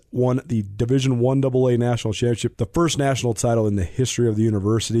Grizz won the Division I AA National Championship, the first national title in the history of the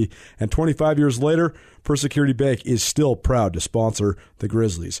university. And 25 years later, First Security Bank is still proud to sponsor the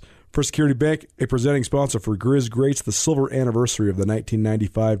Grizzlies. First Security Bank, a presenting sponsor for Grizz Greats, the silver anniversary of the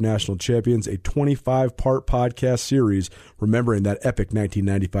 1995 National Champions, a 25-part podcast series remembering that epic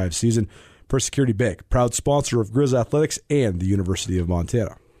 1995 season. First Security Bank, proud sponsor of Grizz Athletics and the University of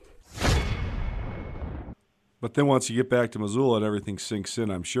Montana. But then once you get back to Missoula and everything sinks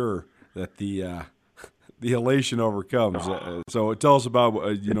in, I'm sure that the elation overcomes. So tell us about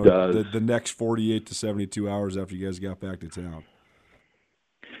the next 48 to 72 hours after you guys got back to town.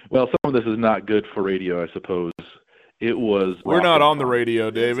 Well, some of this is not good for radio, I suppose. It was. We're not on the radio,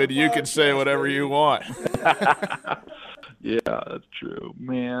 David. You can say whatever you want. Yeah, that's true,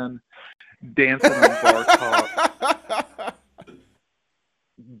 man. Dancing on bar top.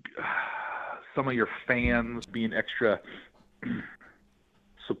 Some of your fans being extra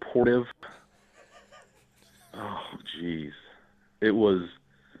supportive. Oh, jeez. It was,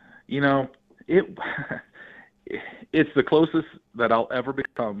 it's the closest that I'll ever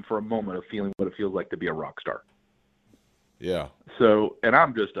become for a moment of feeling what it feels like to be a rock star. Yeah. So, and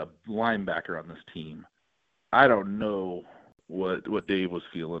I'm just a linebacker on this team. I don't know what Dave was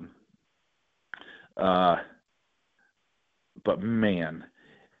feeling. But man,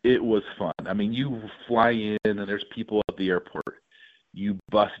 it was fun. I mean, you fly in and there's people at the airport. You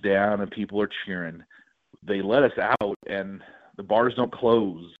bust down and people are cheering. They let us out and the bars don't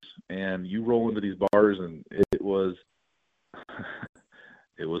close. And you roll into these bars and it was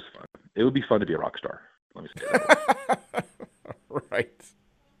fun. It would be fun to be a rock star. Let me say that. Right.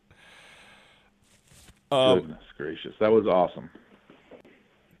 Goodness gracious. That was awesome.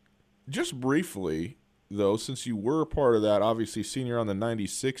 Just briefly, though, since you were a part of that, obviously senior on the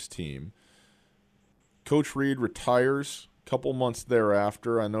 96 team, Coach Reed retires a couple months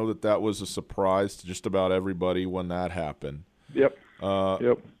thereafter. I know that was a surprise to just about everybody when that happened. Yep.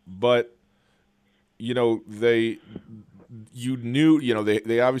 But, they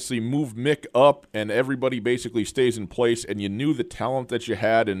obviously moved Mick up and everybody basically stays in place, and you knew the talent that you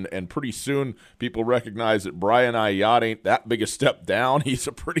had, and pretty soon people recognize that Brian Aiyat ain't that big a step down. He's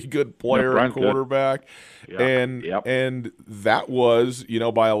a pretty good player at quarterback. Yep. And that was,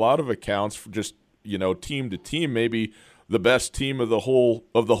 by a lot of accounts, just, team to team, maybe the best team of the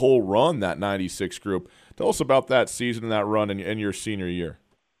whole run, that 96 group. Tell us about that season and that run and your senior year.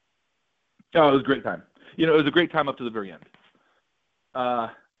 Oh, it was a great time. It was a great time up to the very end.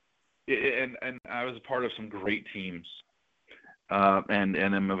 And I was a part of some great teams, and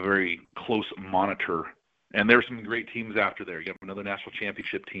I'm a very close monitor. And there's some great teams after there. You have another national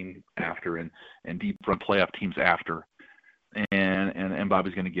championship team after, and deep run playoff teams after. And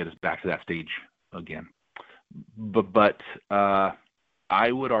Bobby's going to get us back to that stage again. But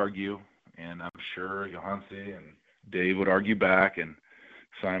I would argue, and I'm sure Johansi and Dave would argue back, and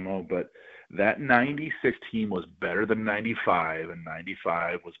Simo, but that 96 team was better than 95, and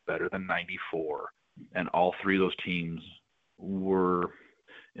 95 was better than 94. And all three of those teams were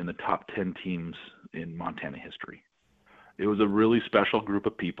in the top 10 teams in Montana history. It was a really special group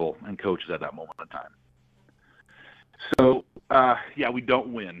of people and coaches at that moment in time. So, we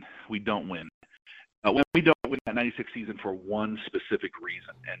don't win. We don't win. When we don't win that 96 season for one specific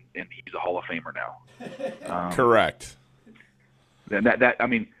reason, and he's a Hall of Famer now. Correct.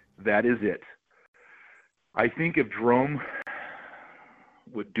 That is it. I think if Jerome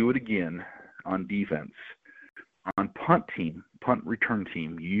would do it again on defense, on punt return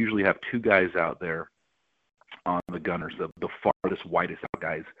team, you usually have two guys out there on the gunners, the farthest, widest out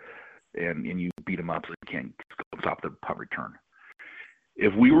guys, and you beat them up so you can't stop the punt return.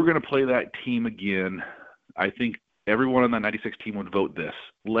 If we were going to play that team again, I think everyone on that 96 team would vote this.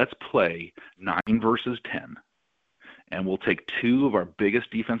 Let's play 9 versus 10. And we'll take 2 of our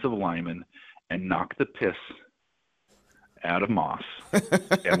biggest defensive linemen and knock the piss out of Moss.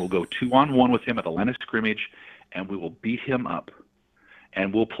 And we'll go 2-on-1 with him at the line of scrimmage, and we will beat him up.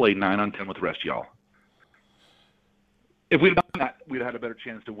 And we'll play 9-on-10 with the rest of y'all. If we'd done that, we'd have had a better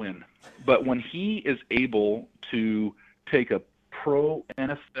chance to win. But when he is able to take a pro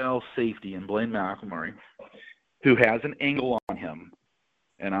NFL safety in Blaine McElmurray, who has an angle on him,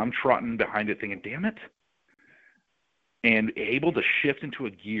 and I'm trotting behind it thinking, damn it, and able to shift into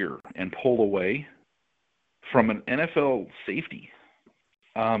a gear and pull away from an NFL safety.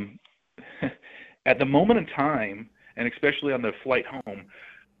 At the moment in time, and especially on the flight home,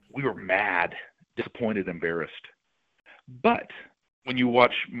 we were mad, disappointed, embarrassed. But when you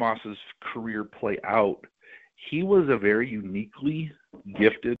watch Moss's career play out, he was a very uniquely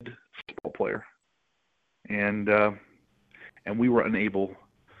gifted football player. And and we were unable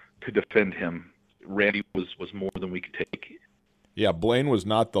to defend him. Randy was more than we could take. Yeah, Blaine was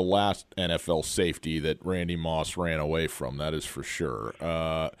not the last NFL safety that Randy Moss ran away from. That is for sure.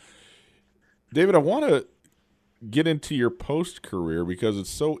 David, I want to get into your post-career because it's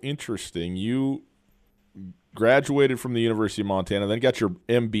so interesting. You graduated from the University of Montana, then got your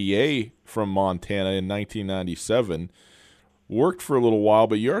MBA from Montana in 1997, worked for a little while,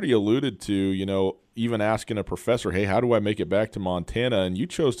 but you already alluded to, even asking a professor, hey, how do I make it back to Montana? And you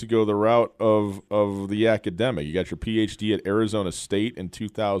chose to go the route of the academic. You got your PhD at Arizona State in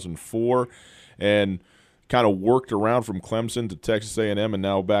 2004 and kind of worked around from Clemson to Texas A&M and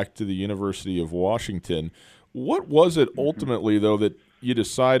now back to the University of Washington. What was it ultimately, though, that you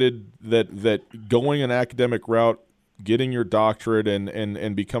decided that going an academic route, getting your doctorate,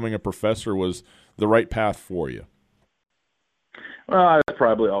 and becoming a professor was the right path for you? Well, I was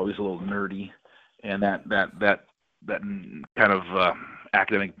probably always a little nerdy, and that kind of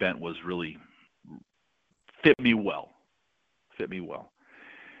academic bent was really fit me well.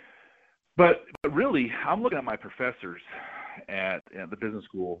 But really, I'm looking at my professors at the business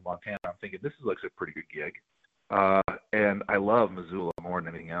school of Montana. I'm thinking, this looks a pretty good gig. And I love Missoula more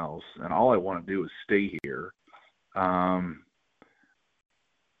than anything else. And all I want to do is stay here. How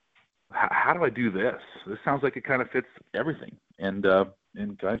do I do this? This sounds like it kind of fits everything. And Guy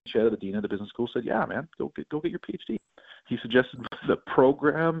Chetta, the dean of the business school, said, yeah, man, go get your PhD. He suggested the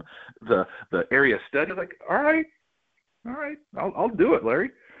program, the area study. I was like, all right, I'll do it,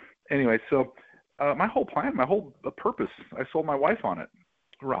 Larry. Anyway, so my whole plan, my whole purpose, I sold my wife on it.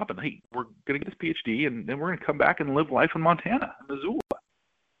 Robin, hey, we're going to get this PhD, and then we're going to come back and live life in Montana, Missoula.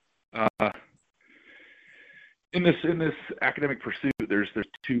 In this academic pursuit, there's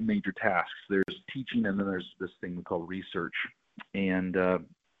two major tasks. There's teaching, and then there's this thing we call research. And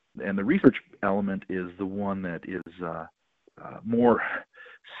the research element is the one that is more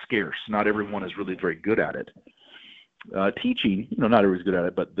scarce. Not everyone is really very good at it. Teaching, not everybody's good at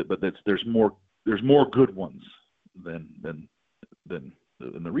it, but there's more good ones than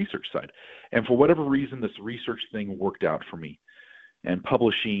the research side. And for whatever reason, this research thing worked out for me, and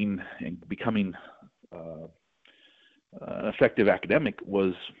publishing and becoming an effective academic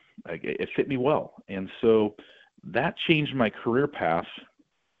it fit me well. And so that changed my career path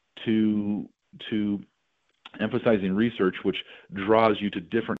to emphasizing research, which draws you to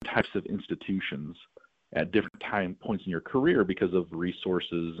different types of institutions at different time points in your career because of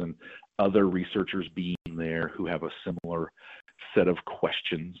resources and other researchers being there who have a similar set of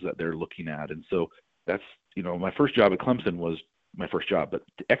questions that they're looking at. And so that's, my first job at Clemson was my first job, but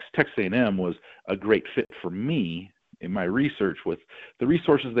Texas A&M was a great fit for me in my research with the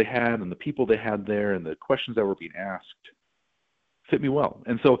resources they had and the people they had there and the questions that were being asked fit me well.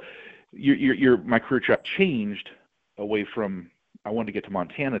 And so my career track changed away from I wanted to get to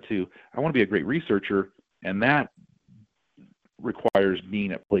Montana to I want to be a great researcher, and that requires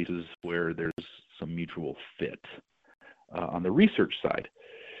being at places where there's some mutual fit on the research side.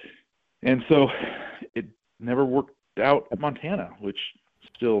 And so it never worked out at Montana, which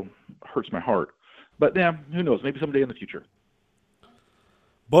still hurts my heart. But yeah, who knows? Maybe someday in the future.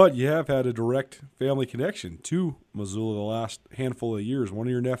 But you have had a direct family connection to Missoula the last handful of years. One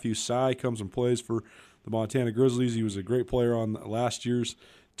of your nephews, Cy, comes and plays for the Montana Grizzlies. He was a great player on last year's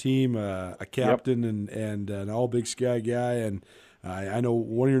team, a captain and an all-Big Sky guy. And I know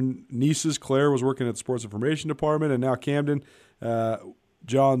one of your nieces, Claire, was working at the Sports Information Department, and now Camden,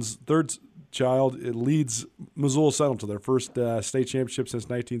 John's third child, it leads Missoula Sentinel to their first state championship since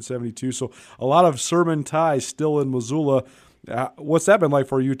 1972. So a lot of Sermon ties still in Missoula. What's that been like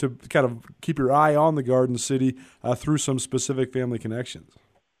for you to kind of keep your eye on the Garden City through some specific family connections?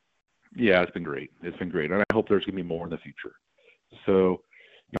 Yeah, it's been great. And I hope there's going to be more in the future. So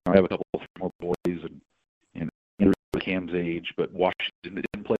I have a couple more boys and Cam's age, but Washington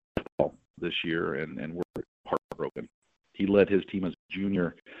didn't play football this year, and we're heartbroken. He led his team as a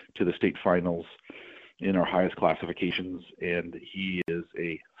junior to the state finals in our highest classifications, and he is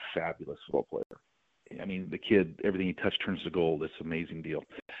a fabulous football player. I mean, the kid, everything he touched turns to gold. It's an amazing deal.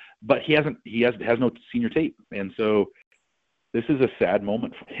 But he has no senior tape, and so this is a sad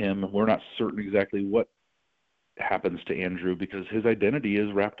moment for him. We're not certain exactly what happens to Andrew because his identity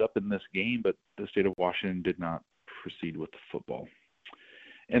is wrapped up in this game, but the state of Washington did not proceed with the football.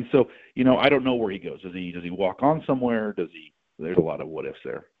 And so, I don't know where he goes. Does he walk on somewhere? There's a lot of what ifs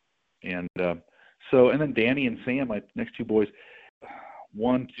there. And and then Danny and Sam, my next two boys,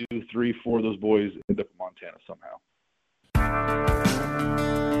 1, 2, 3, 4 of those boys end up in Montana somehow.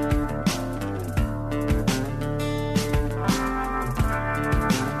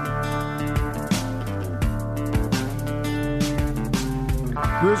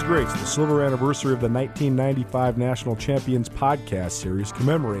 Grizz Greats, the silver anniversary of the 1995 National Champions podcast series,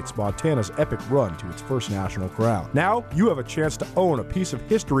 commemorates Montana's epic run to its first national crown. Now, you have a chance to own a piece of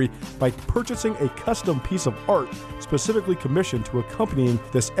history by purchasing a custom piece of art specifically commissioned to accompanying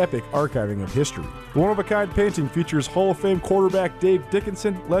this epic archiving of history. The one-of-a-kind painting features Hall of Fame quarterback Dave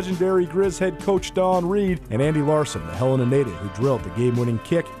Dickinson, legendary Grizz head coach Don Reed, and Andy Larson, the Helena native who drilled the game-winning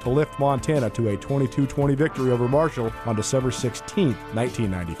kick to lift Montana to a 22-20 victory over Marshall on December 16,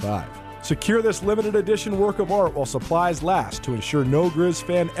 1995. Secure this limited edition work of art while supplies last to ensure no Grizz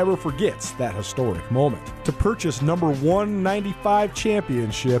fan ever forgets that historic moment. To purchase number 195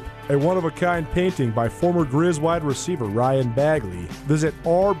 championship, a one-of-a-kind painting by former Grizz wide receiver Ryan Bagley, visit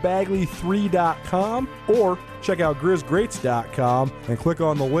rbagley3.com or check out grizzgreats.com and click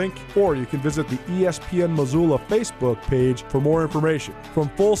on the link, or you can visit the ESPN Missoula Facebook page for more information. From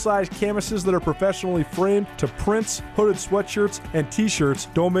full-size canvases that are professionally framed to prints, hooded sweatshirts, and t-shirts,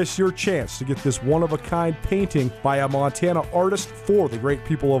 don't miss your chance to get this one-of-a-kind painting by a Montana artist for the great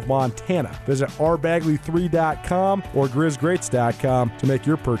people of Montana. Visit rbagley3.com or grizzgreats.com to make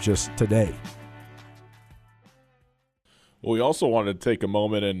your purchase today. Well, we also wanted to take a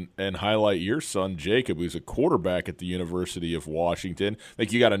moment and highlight your son, Jacob, who's a quarterback at the University of Washington. I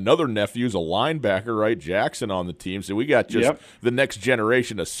think you got another nephew who's a linebacker, right, Jackson, on the team. So we got just the next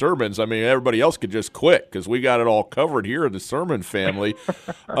generation of Sermons. I mean, everybody else could just quit because we got it all covered here in the Sermon family.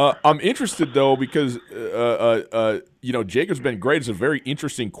 I'm interested, though, because Jacob's been great. It's a very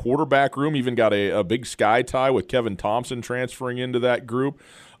interesting quarterback room. Even got a big sky tie with Kevin Thompson transferring into that group.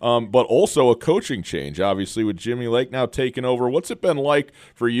 But also a coaching change, obviously, with Jimmy Lake now taking over. What's it been like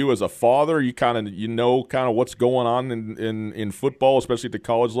for you as a father? You know what's going on in football, especially at the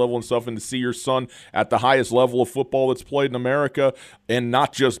college level and stuff, and to see your son at the highest level of football that's played in America, and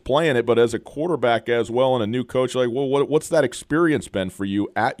not just playing it, but as a quarterback as well, and a new coach. Like, well, what's that experience been for you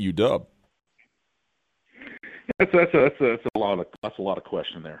at UW? That's a lot of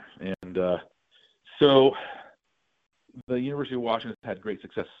question there, and so. The University of Washington has had great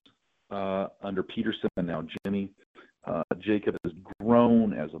success under Peterson and now Jimmy. Jacob has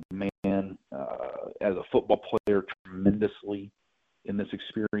grown as a man, as a football player tremendously in this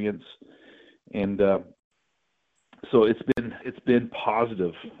experience, and so it's been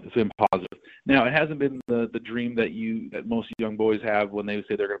positive. It's been positive. Now, it hasn't been the dream that most young boys have when they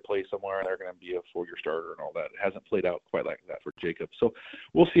say they're going to play somewhere and they're going to be a 4-year starter and all that. It hasn't played out quite like that for Jacob. So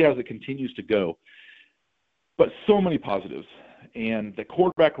we'll see as it continues to go. But so many positives, and the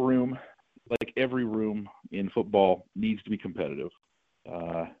quarterback room, like every room in football, needs to be competitive,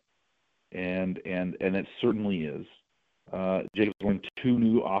 and it certainly is. Jacob's learned 2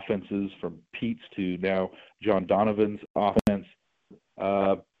 new offenses from Pete's to now John Donovan's offense.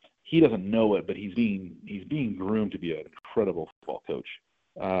 He doesn't know it, but he's being groomed to be an incredible football coach.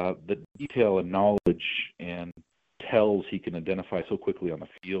 The detail and knowledge and tells he can identify so quickly on the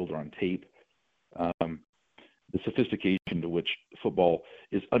field or on tape. The sophistication to which football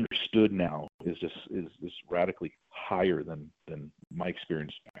is understood now is radically higher than my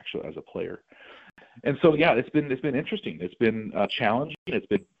experience actually as a player. And so, yeah, it's been interesting. It's been challenging. It's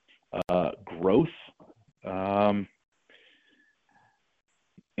been growth. And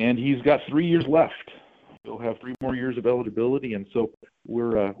he's got 3 years left. He'll have 3 more years of eligibility, and so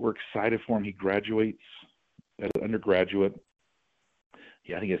we're excited for him. He graduates as an undergraduate.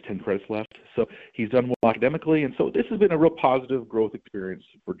 Yeah, I think he has 10 credits left. So he's done well academically, and so this has been a real positive growth experience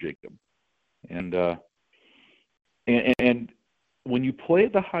for Jacob. And when you play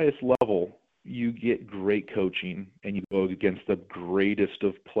at the highest level, you get great coaching, and you go against the greatest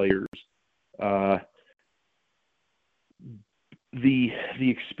of players. The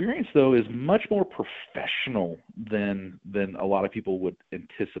experience, though, is much more professional than a lot of people would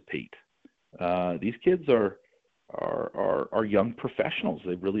anticipate. These kids are young professionals.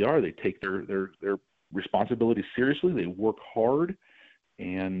 They really are. They take their responsibilities seriously. They work hard,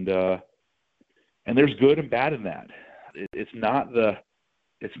 and there's good and bad in that. It's not the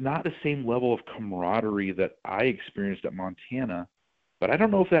same level of camaraderie that I experienced at Montana, but I don't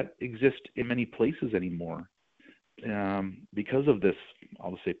know if that exists in many places anymore because of this,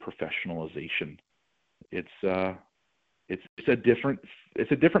 I'll just say, professionalization. It's a different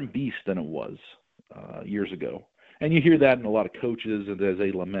beast than it was years ago. And you hear that in a lot of coaches, and as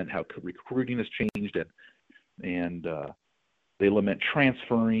they lament how recruiting has changed, and they lament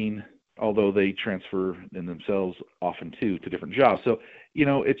transferring, although they transfer in themselves often too to different jobs. So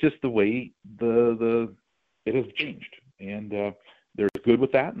it's just the way it has changed, and there's good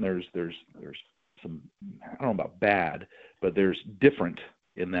with that, and there's some, I don't know about bad, but there's different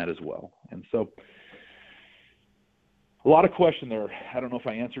in that as well. And so A lot of question there. I don't know if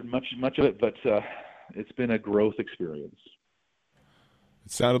I answered much of it, but it's been a growth experience.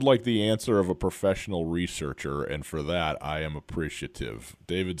 It sounded like the answer of a professional researcher, and for that, I am appreciative.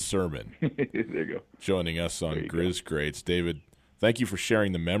 David Sermon. There you go. Joining us on Grizz Greats. David, thank you for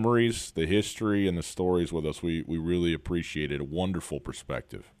sharing the memories, the history, and the stories with us. We really appreciate it. A wonderful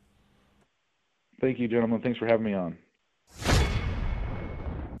perspective. Thank you, gentlemen. Thanks for having me on.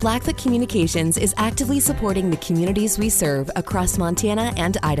 Blackfoot Communications is actively supporting the communities we serve across Montana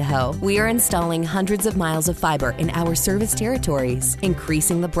and Idaho. We are installing hundreds of miles of fiber in our service territories,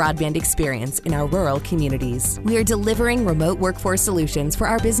 increasing the broadband experience in our rural communities. We are delivering remote workforce solutions for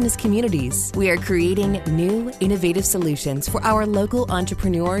our business communities. We are creating new, innovative solutions for our local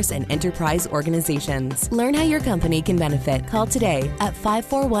entrepreneurs and enterprise organizations. Learn how your company can benefit. Call today at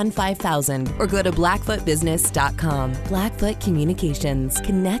 541-5000 or go to blackfootbusiness.com. Blackfoot Communications.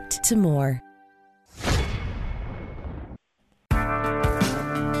 Connect to more.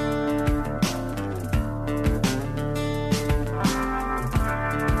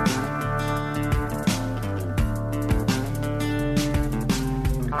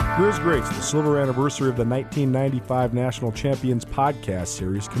 Grizz Greats, the silver anniversary of the 1995 National Champions podcast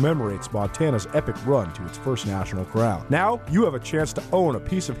series, commemorates Montana's epic run to its first national crown. Now, you have a chance to own a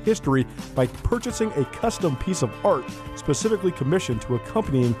piece of history by purchasing a custom piece of art specifically commissioned to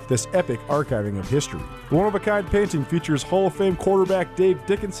accompanying this epic archiving of history. The one-of-a-kind painting features Hall of Fame quarterback Dave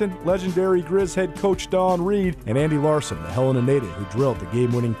Dickinson, legendary Grizz head coach Don Reed, and Andy Larson, the Helena native who drilled the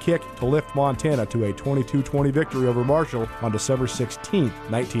game-winning kick to lift Montana to a 22-20 victory over Marshall on December 16,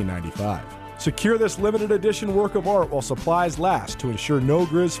 1995. Secure this limited edition work of art while supplies last to ensure no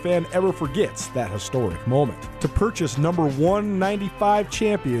Grizz fan ever forgets that historic moment. To purchase number 195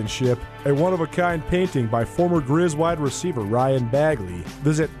 championship, a one-of-a-kind painting by former Grizz wide receiver Ryan Bagley,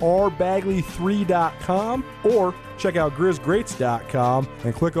 visit rbagley3.com or check out grizzgreats.com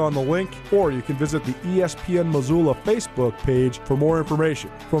and click on the link, or you can visit the ESPN Missoula Facebook page for more information.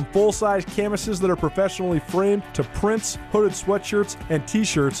 From full-size canvases that are professionally framed to prints, hooded sweatshirts, and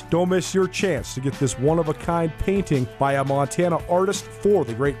t-shirts, don't miss your chance to get this one-of-a-kind painting by a Montana artist for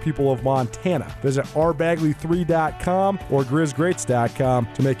the great people of Montana. Visit rbagley3.com or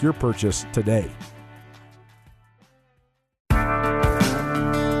grizzgreats.com to make your purchase today.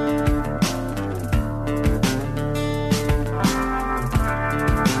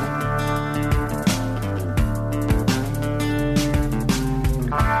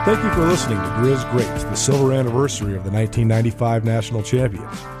 Thank you for listening to Grizz Greats, the silver anniversary of the 1995 National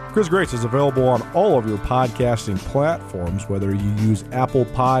Champions. Grizz Greats is available on all of your podcasting platforms, whether you use Apple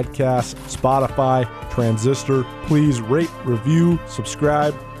Podcasts, Spotify, Transistor. Please rate, review,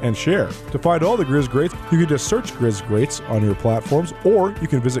 subscribe, and share. To find all the Grizz Greats, you can just search Grizz Greats on your platforms, or you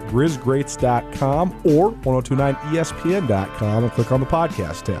can visit grizzgreats.com or 1029ESPN.com and click on the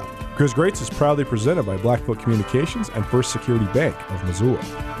podcast tab. Grizz Greats is proudly presented by Blackfoot Communications and First Security Bank of Missoula.